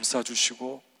나를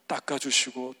감싸주시고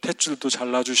닦아주시고 탯줄도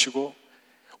잘라주시고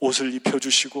옷을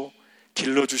입혀주시고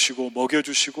길러주시고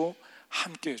먹여주시고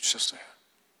함께 해주셨어요.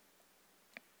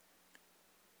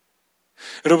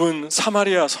 여러분,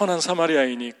 선한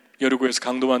사마리아인이 여리고에서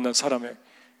강도 만난 사람에게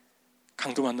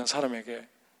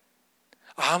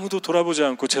아무도 돌아보지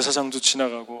않고 제사장도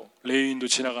지나가고 레위인도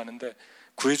지나가는데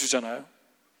구해주잖아요.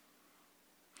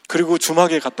 그리고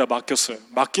주막에 갖다 맡겼어요.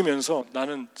 맡기면서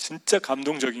나는 진짜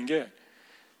감동적인 게,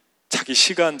 자기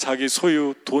시간, 자기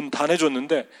소유, 돈 다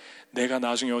내줬는데 내가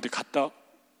나중에 어디 갔다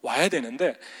와야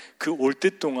되는데 그 올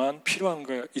때 동안 필요한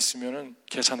거 있으면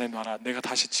계산해 놔라. 내가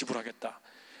다시 지불하겠다.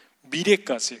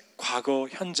 미래까지, 과거,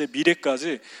 현재,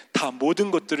 미래까지 다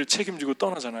모든 것들을 책임지고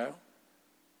떠나잖아요.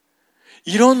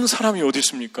 이런 사람이 어디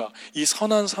있습니까? 이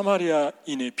선한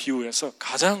사마리아인의 비유에서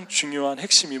가장 중요한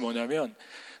핵심이 뭐냐면,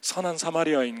 선한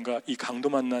사마리아인과 이 강도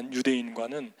만난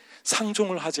유대인과는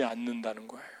상종을 하지 않는다는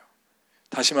거예요.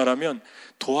 다시 말하면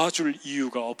도와줄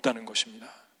이유가 없다는 것입니다.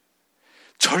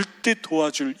 절대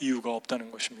도와줄 이유가 없다는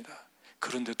것입니다.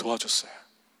 그런데 도와줬어요.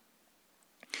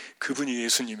 그분이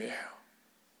예수님이에요.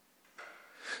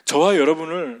 저와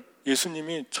여러분을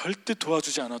예수님이 절대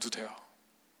도와주지 않아도 돼요.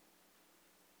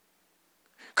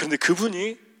 그런데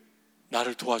그분이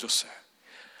나를 도와줬어요.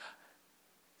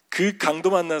 그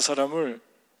강도 만난 사람을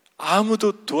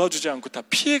아무도 도와주지 않고 다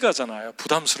피해가잖아요.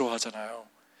 부담스러워하잖아요.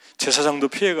 제사장도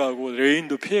피해가고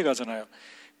레위인도 피해가잖아요.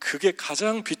 그게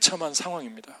가장 비참한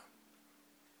상황입니다.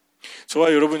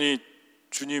 저와 여러분이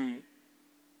주님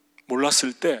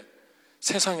몰랐을 때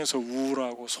세상에서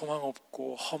우울하고 소망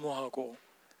없고 허무하고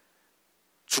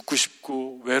죽고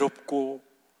싶고 외롭고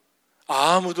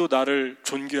아무도 나를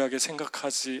존귀하게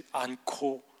생각하지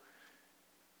않고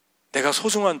내가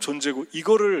소중한 존재고,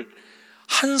 이거를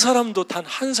한 사람도, 단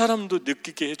한 사람도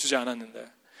느끼게 해주지 않았는데,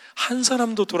 한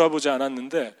사람도 돌아보지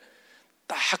않았는데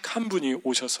딱 한 분이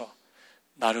오셔서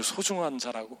나를 소중한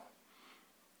자라고,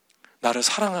 나를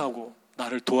사랑하고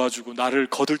나를 도와주고 나를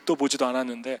거들떠보지도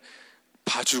않았는데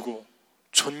봐주고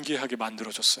존귀하게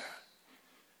만들어줬어요.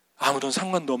 아무런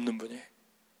상관도 없는 분이.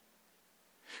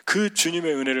 그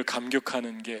주님의 은혜를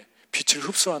감격하는 게 빛을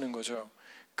흡수하는 거죠.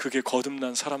 그게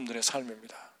거듭난 사람들의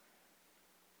삶입니다.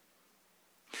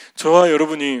 저와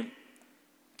여러분이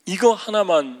이거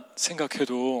하나만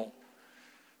생각해도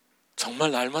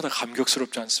정말 날마다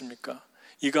감격스럽지 않습니까?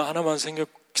 이거 하나만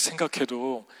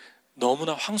생각해도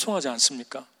너무나 황송하지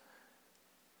않습니까?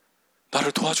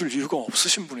 나를 도와줄 이유가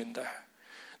없으신 분인데,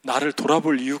 나를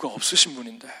돌아볼 이유가 없으신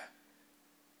분인데,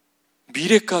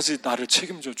 미래까지 나를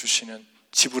책임져 주시는,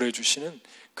 지불해 주시는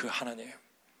그 하나님.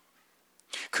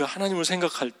 그 하나님을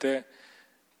생각할 때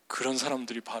그런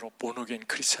사람들이 바로 본어게인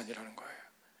크리스찬이라는 거예요.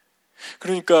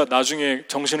 그러니까 나중에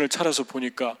정신을 차려서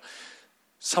보니까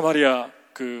사마리아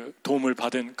그 도움을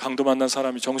받은 강도 만난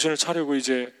사람이 정신을 차리고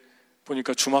이제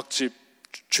보니까 주막집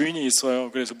주인이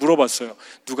있어요. 그래서 물어봤어요.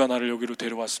 누가 나를 여기로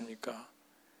데려왔습니까?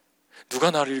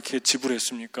 누가 나를 이렇게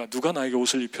지불했습니까? 누가 나에게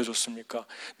옷을 입혀줬습니까?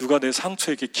 누가 내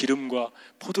상처에 이렇게 기름과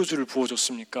포도주를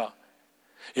부어줬습니까?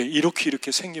 예,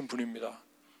 이렇게 생긴 분입니다.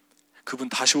 그분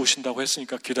다시 오신다고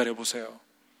했으니까 기다려보세요.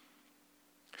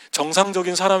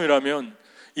 정상적인 사람이라면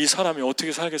이 사람이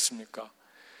어떻게 살겠습니까?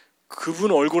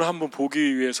 그분 얼굴 한번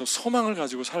보기 위해서 소망을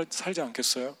가지고 살지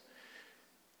않겠어요?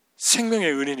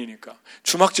 생명의 은인이니까.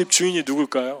 주막집 주인이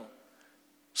누굴까요?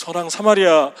 선왕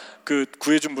사마리아 그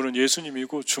구해준 분은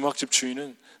예수님이고 주막집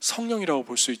주인은 성령이라고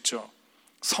볼 수 있죠.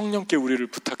 성령께 우리를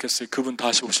부탁했어요. 그분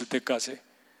다시 오실 때까지.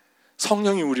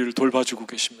 성령이 우리를 돌봐주고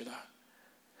계십니다.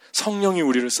 성령이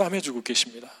우리를 싸매주고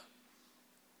계십니다.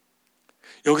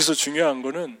 여기서 중요한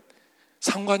거는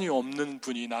상관이 없는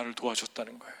분이 나를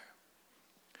도와줬다는 거예요.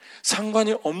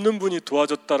 상관이 없는 분이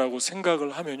도와줬다라고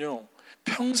생각을 하면요,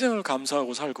 평생을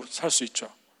감사하고 살 수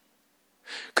있죠.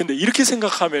 근데 이렇게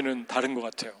생각하면은 다른 것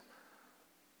같아요.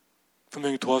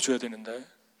 분명히 도와줘야 되는데,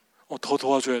 더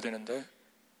도와줘야 되는데,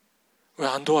 왜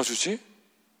안 도와주지?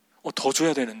 더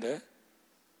줘야 되는데.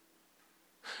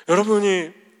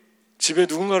 여러분이 집에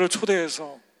누군가를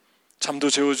초대해서 잠도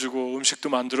재워주고 음식도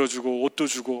만들어주고 옷도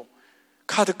주고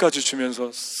카드까지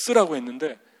주면서 쓰라고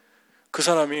했는데 그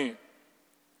사람이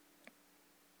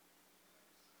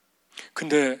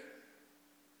근데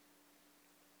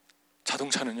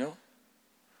자동차는요?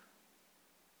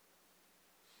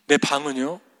 내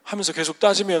방은요? 하면서 계속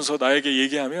따지면서 나에게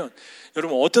얘기하면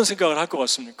여러분 어떤 생각을 할 것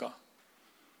같습니까?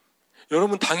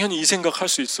 여러분 당연히 이 생각할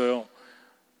수 있어요.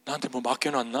 나한테 뭐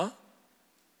맡겨놨나?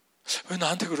 왜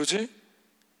나한테 그러지?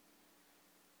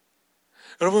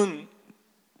 여러분,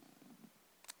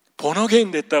 본어게인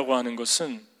됐다고 하는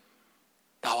것은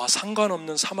나와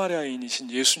상관없는 사마리아인이신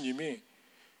예수님이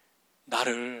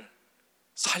나를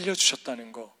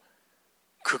살려주셨다는 거,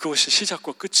 그것이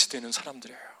시작과 끝이 되는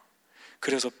사람들이에요.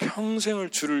 그래서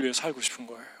평생을 주를 위해 살고 싶은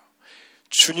거예요.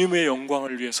 주님의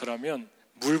영광을 위해서라면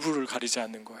물불을 가리지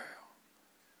않는 거예요.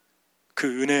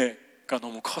 그 은혜가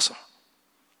너무 커서.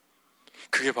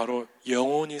 그게 바로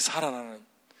영원히 살아나는,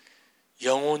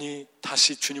 영원히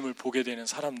다시 주님을 보게 되는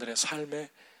사람들의 삶의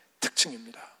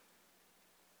특징입니다.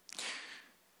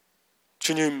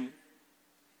 주님,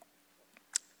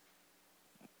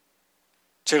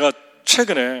 제가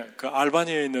최근에 그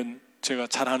알바니아에 있는 제가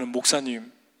잘 아는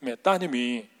목사님의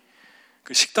따님이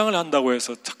그 식당을 한다고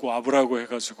해서 자꾸 와보라고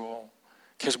해가지고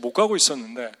계속 못 가고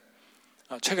있었는데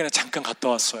최근에 잠깐 갔다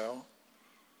왔어요.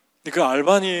 근데 그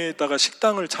알바니아에다가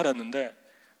식당을 차렸는데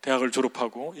대학을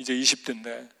졸업하고 이제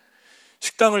 20대인데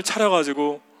식당을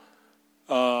차려가지고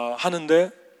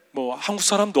하는데 뭐 한국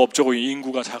사람도 없죠.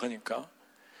 인구가 작으니까.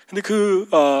 근데 그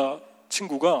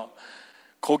친구가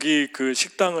거기 그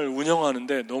식당을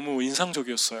운영하는데 너무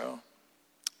인상적이었어요.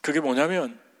 그게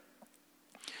뭐냐면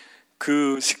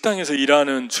그 식당에서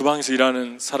일하는, 주방에서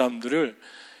일하는 사람들을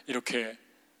이렇게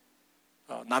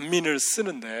난민을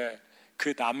쓰는데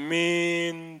그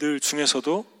난민들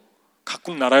중에서도,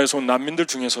 각국 나라에서 온 난민들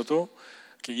중에서도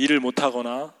이렇게 일을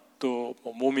못하거나 또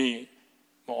뭐 몸이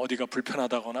뭐 어디가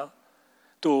불편하다거나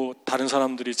또 다른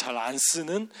사람들이 잘 안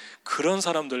쓰는 그런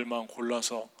사람들만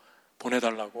골라서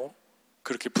보내달라고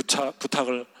그렇게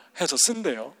부탁을 해서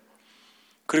쓴대요.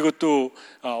 그리고 또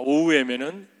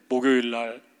오후에면은 목요일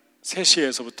날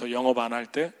 3시에서부터 영업 안 할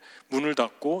때 문을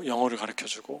닫고 영어를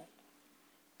가르쳐주고,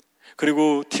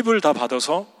 그리고 팁을 다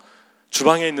받아서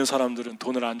주방에 있는 사람들은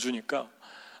돈을 안 주니까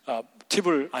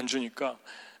팁을 안 주니까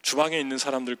주방에 있는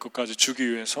사람들 것까지 주기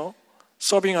위해서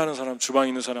서빙하는 사람, 주방에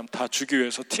있는 사람 다 주기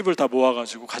위해서 팁을 다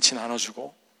모아가지고 같이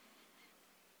나눠주고.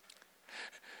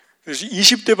 그래서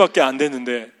 20대밖에 안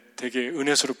됐는데 되게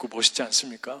은혜스럽고 멋있지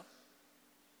않습니까?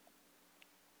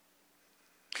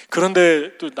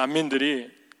 그런데 또 난민들이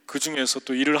그 중에서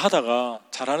또 일을 하다가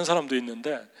잘하는 사람도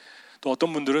있는데 또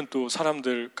어떤 분들은 또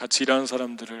사람들, 같이 일하는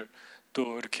사람들을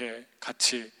또 이렇게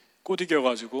같이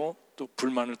꼬드겨가지고 또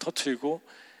불만을 터뜨리고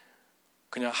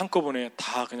그냥 한꺼번에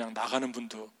다 그냥 나가는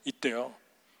분도 있대요.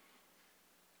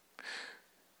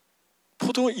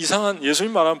 이상한,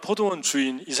 예수님 말하는 포도원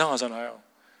주인 이상하잖아요.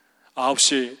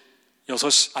 9시,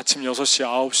 6시, 아침 6시,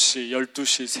 9시,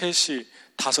 12시, 3시,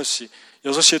 5시,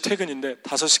 6시에 퇴근인데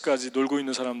 5시까지 놀고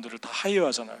있는 사람들을 다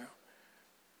하이어하잖아요.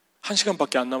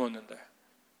 1시간밖에 안 남았는데.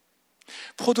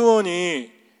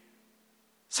 포도원이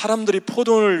사람들이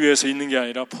포도원을 위해서 있는 게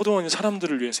아니라 포도원이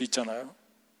사람들을 위해서 있잖아요.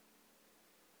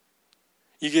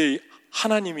 이게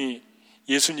하나님이,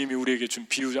 예수님이 우리에게 준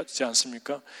비유지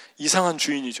않습니까? 이상한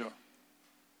주인이죠.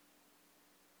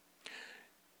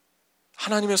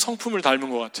 하나님의 성품을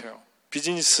닮은 것 같아요.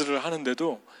 비즈니스를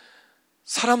하는데도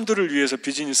사람들을 위해서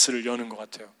비즈니스를 여는 것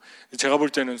같아요. 제가 볼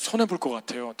때는 손해볼 것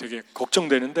같아요. 되게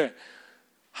걱정되는데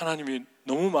하나님이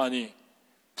너무 많이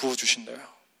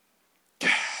부어주신대요.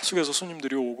 계속해서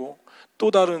손님들이 오고 또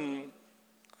다른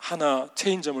하나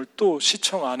체인점을 또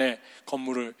시청 안에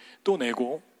건물을 또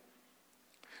내고,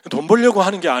 돈 벌려고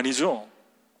하는 게 아니죠.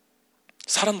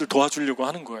 사람들 도와주려고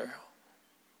하는 거예요.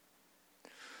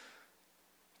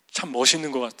 참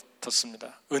멋있는 것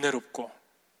같았습니다. 은혜롭고.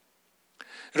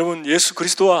 여러분, 예수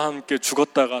그리스도와 함께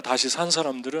죽었다가 다시 산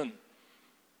사람들은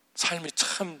삶이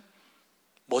참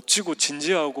멋지고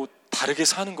진지하고 다르게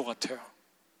사는 것 같아요.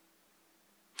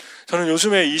 저는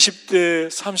요즘에 20대,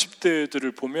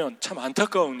 30대들을 보면 참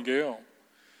안타까운 게요.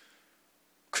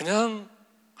 그냥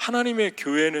하나님의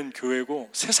교회는 교회고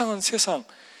세상은 세상,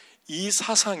 이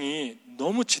사상이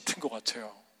너무 짙은 것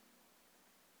같아요.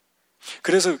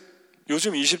 그래서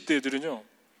요즘 20대들은요,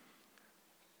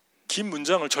 긴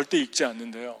문장을 절대 읽지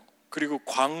않는데요. 그리고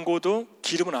광고도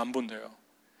기름은 안 본대요.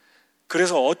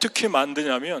 그래서 어떻게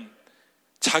만드냐면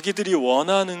자기들이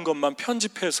원하는 것만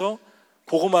편집해서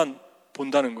그거만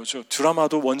본다는 거죠.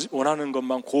 드라마도 원하는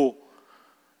것만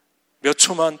몇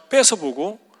초만 빼서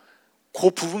보고 그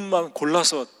부분만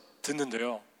골라서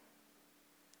듣는데요.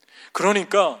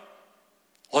 그러니까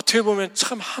어떻게 보면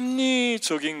참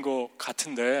합리적인 것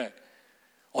같은데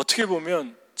어떻게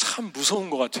보면 참 무서운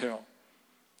것 같아요.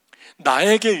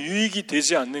 나에게 유익이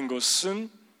되지 않는 것은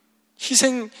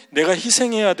내가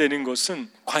희생해야 되는 것은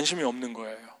관심이 없는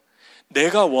거예요.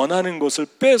 내가 원하는 것을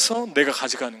빼서 내가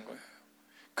가져가는 거예요.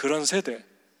 그런 세대.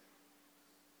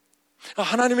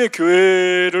 하나님의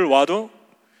교회를 와도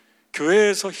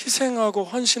교회에서 희생하고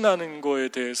헌신하는 거에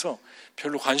대해서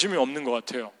별로 관심이 없는 것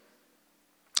같아요.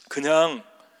 그냥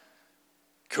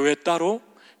교회 따로,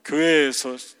 교회의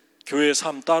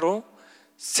삶 따로,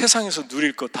 세상에서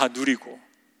누릴 것 다 누리고,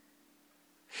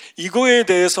 이거에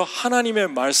대해서 하나님의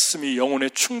말씀이 영혼에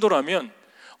충돌하면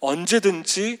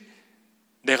언제든지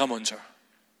내가 먼저,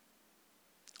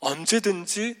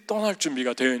 언제든지 떠날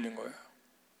준비가 되어 있는 거예요.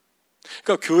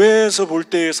 그러니까 교회에서 볼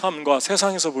때의 삶과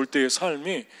세상에서 볼 때의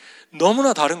삶이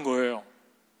너무나 다른 거예요.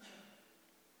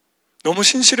 너무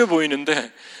신실해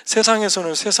보이는데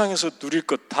세상에서는 세상에서 누릴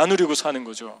것 다 누리고 사는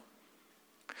거죠.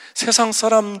 세상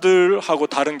사람들하고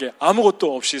다른 게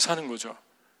아무것도 없이 사는 거죠.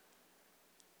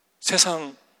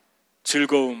 세상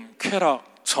즐거움,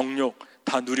 쾌락, 정욕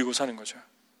다 누리고 사는 거죠.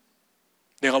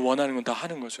 내가 원하는 건 다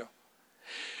하는 거죠.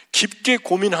 깊게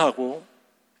고민하고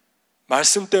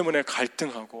말씀 때문에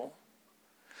갈등하고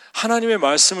하나님의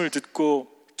말씀을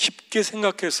듣고 깊게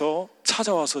생각해서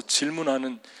찾아와서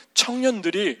질문하는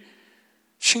청년들이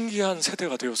신기한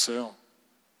세대가 되었어요.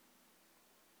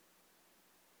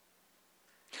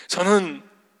 저는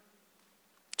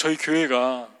저희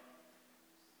교회가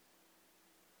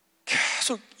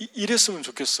계속 이랬으면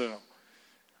좋겠어요.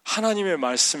 하나님의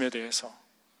말씀에 대해서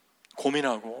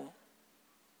고민하고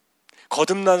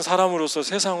거듭난 사람으로서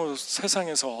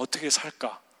세상에서 어떻게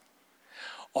살까?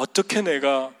 어떻게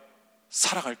내가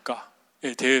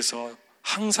살아갈까에 대해서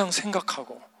항상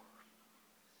생각하고,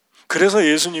 그래서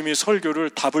예수님이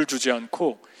설교를 답을 주지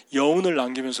않고 여운을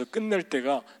남기면서 끝낼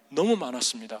때가 너무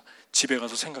많았습니다. 집에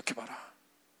가서 생각해봐라.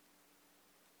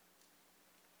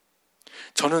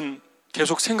 저는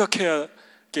계속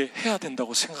해야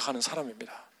된다고 생각하는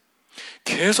사람입니다.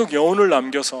 계속 여운을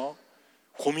남겨서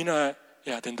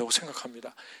고민해야 된다고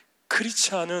생각합니다.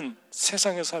 크리스찬은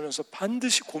세상에 살면서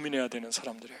반드시 고민해야 되는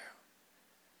사람들이에요.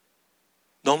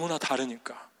 너무나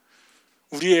다르니까.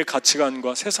 우리의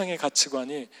가치관과 세상의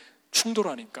가치관이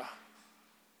충돌하니까.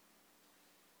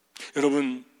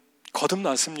 여러분,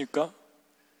 거듭났습니까?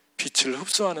 빛을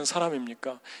흡수하는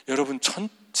사람입니까? 여러분,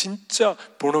 진짜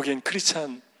본어게인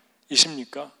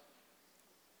크리스찬이십니까?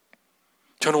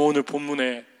 저는 오늘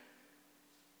본문에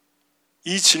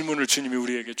이 질문을 주님이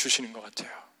우리에게 주시는 것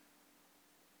같아요.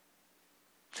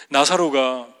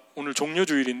 나사로가 오늘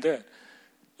종려주일인데,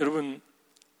 여러분,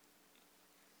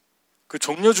 그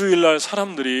종려주일날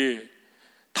사람들이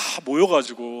다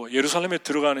모여가지고 예루살렘에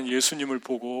들어가는 예수님을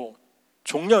보고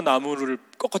종려나무를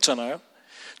꺾었잖아요.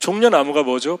 종려나무가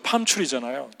뭐죠?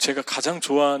 팜추리잖아요. 제가 가장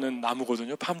좋아하는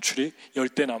나무거든요. 팜추리,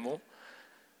 열대나무.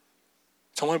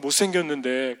 정말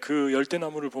못생겼는데 그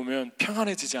열대나무를 보면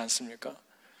평안해지지 않습니까?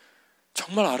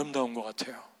 정말 아름다운 것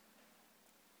같아요.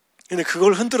 근데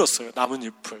그걸 흔들었어요,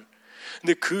 나뭇잎을.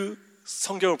 근데 그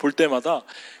성경을 볼 때마다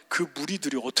그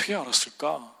무리들이 어떻게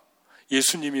알았을까?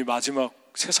 예수님이 마지막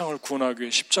세상을 구원하기 위해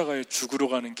십자가에 죽으러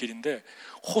가는 길인데,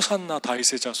 호산나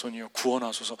다윗의 자손이여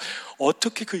구원하소서.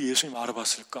 어떻게 그 예수님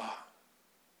알아봤을까?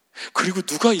 그리고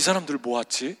누가 이 사람들을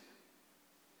모았지?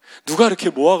 누가 이렇게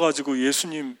모아가지고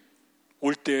예수님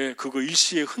올 때 그거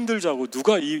일시에 흔들자고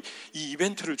누가 이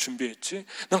이벤트를 준비했지?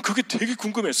 난 그게 되게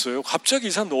궁금했어요. 갑자기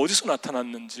이 사람들 어디서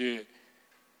나타났는지.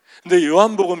 근데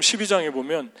요한복음 12장에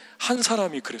보면 한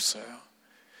사람이 그랬어요.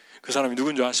 그 사람이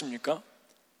누군지 아십니까?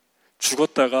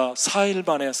 죽었다가 4일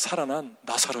만에 살아난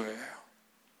나사로예요.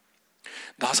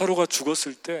 나사로가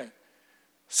죽었을 때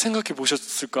생각해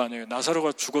보셨을 거 아니에요.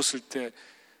 나사로가 죽었을 때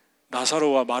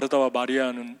나사로와 마르다와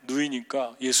마리아는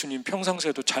누이니까 예수님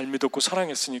평상시에도 잘 믿었고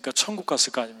사랑했으니까 천국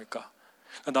갔을 거 아닙니까?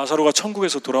 나사로가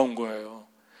천국에서 돌아온 거예요.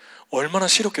 얼마나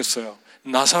싫었겠어요.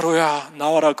 나사로야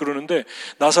나와라 그러는데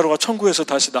나사로가 천국에서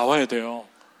다시 나와야 돼요.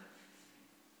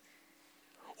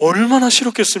 얼마나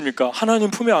싫었겠습니까? 하나님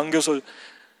품에 안겨서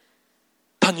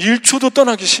단 1초도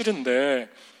떠나기 싫은데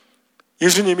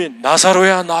예수님이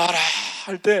나사로야 나와라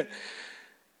할 때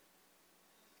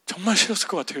정말 싫었을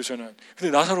것 같아요, 저는.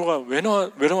 근데 나사로가 왜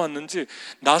나왔는지,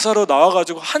 나사로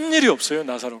나와가지고 한 일이 없어요,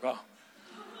 나사로가.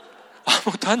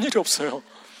 아무것도 한 일이 없어요.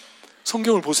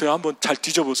 성경을 보세요. 한번 잘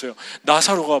뒤져보세요.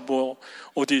 나사로가 뭐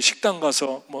어디 식당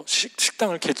가서 뭐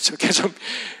식당을 개점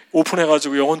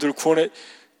오픈해가지고 영혼들을 구원해,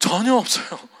 전혀 없어요.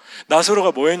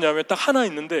 나사로가 뭐 했냐면 딱 하나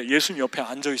있는데 예수님 옆에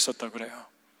앉아 있었다 그래요.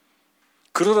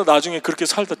 그러다 나중에 그렇게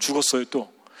살다 죽었어요,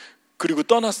 또. 그리고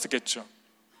떠났겠죠.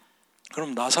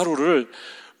 그럼 나사로를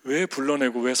왜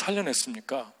불러내고 왜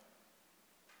살려냈습니까?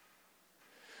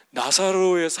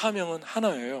 나사로의 사명은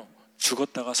하나예요.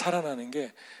 죽었다가 살아나는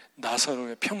게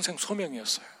나사로의 평생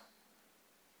소명이었어요.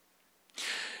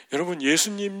 여러분,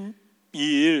 예수님 이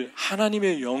일,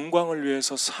 하나님의 영광을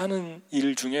위해서 사는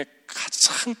일 중에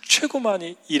가장 최고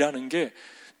많이 일하는 게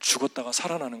죽었다가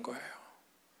살아나는 거예요.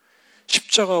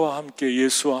 십자가와 함께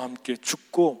예수와 함께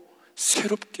죽고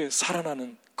새롭게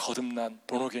살아나는 거듭난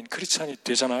본어게인 크리스찬이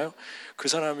되잖아요. 그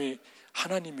사람이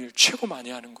하나님 일 최고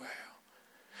많이 하는 거예요.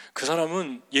 그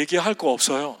사람은 얘기할 거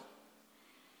없어요.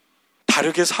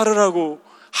 다르게 살으라고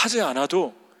하지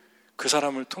않아도 그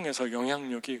사람을 통해서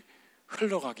영향력이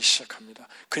흘러가기 시작합니다.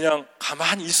 그냥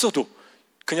가만히 있어도,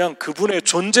 그냥 그분의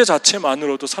존재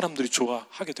자체만으로도 사람들이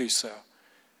좋아하게 돼 있어요.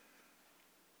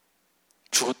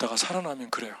 죽었다가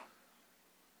살아나면 그래요.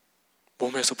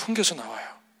 몸에서 풍겨져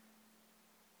나와요.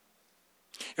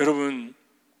 여러분,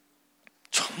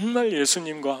 정말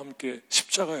예수님과 함께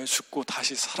십자가에 죽고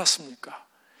다시 살았습니까?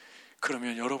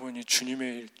 그러면 여러분이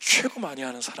주님의 일 최고 많이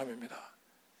하는 사람입니다.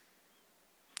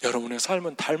 여러분의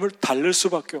삶은 다를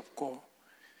수밖에 없고,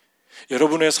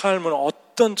 여러분의 삶은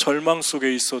어떤 절망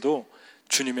속에 있어도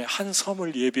주님의 한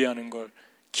섬을 예비하는 걸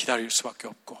기다릴 수밖에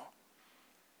없고,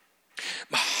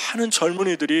 많은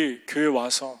젊은이들이 교회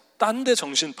와서 딴 데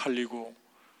정신 팔리고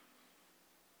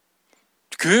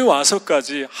교회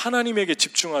와서까지 하나님에게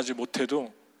집중하지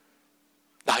못해도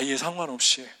나이에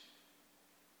상관없이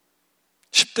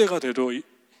 10대가 돼도,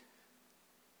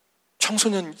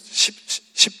 청소년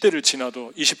 10대를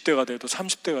지나도 20대가 돼도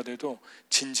 30대가 돼도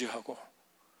진지하고,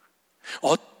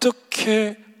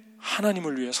 어떻게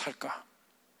하나님을 위해 살까?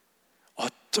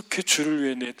 어떻게 주를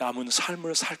위해 내 남은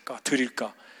삶을 살까?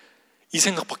 드릴까? 이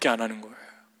생각밖에 안 하는 거예요.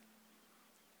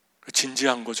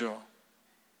 진지한 거죠.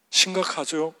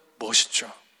 심각하죠.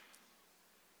 멋있죠.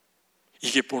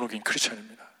 이게 본어게인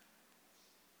크리스찬입니다.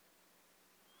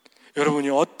 여러분이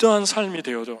어떠한 삶이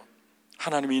되어도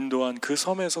하나님이 인도한 그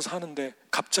섬에서 사는데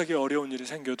갑자기 어려운 일이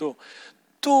생겨도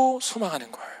또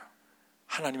소망하는 거예요.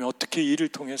 하나님이 어떻게 이 일을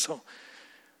통해서,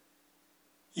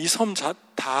 이 섬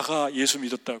다가 예수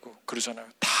믿었다고 그러잖아요.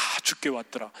 다 죽게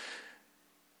왔더라.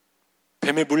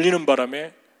 뱀에 물리는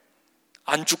바람에,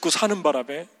 안 죽고 사는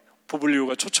바람에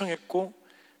보블리오가 초청했고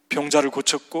병자를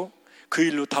고쳤고, 그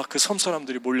일로 다 그 섬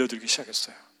사람들이 몰려들기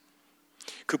시작했어요.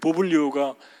 그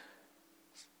보블리오가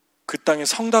그 땅에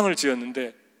성당을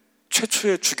지었는데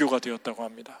최초의 주교가 되었다고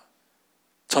합니다.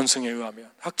 전승에 의하면,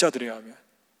 학자들에 의하면.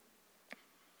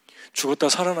 죽었다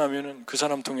살아나면은 그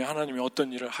사람 통해 하나님이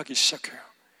어떤 일을 하기 시작해요.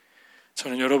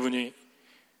 저는 여러분이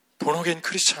본어게인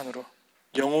크리스찬으로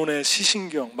영혼의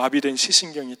시신경, 마비된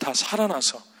시신경이 다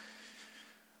살아나서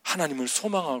하나님을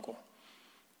소망하고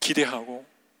기대하고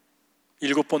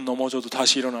 7번 넘어져도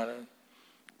다시 일어나는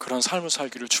그런 삶을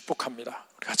살기를 축복합니다.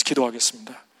 우리 같이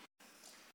기도하겠습니다.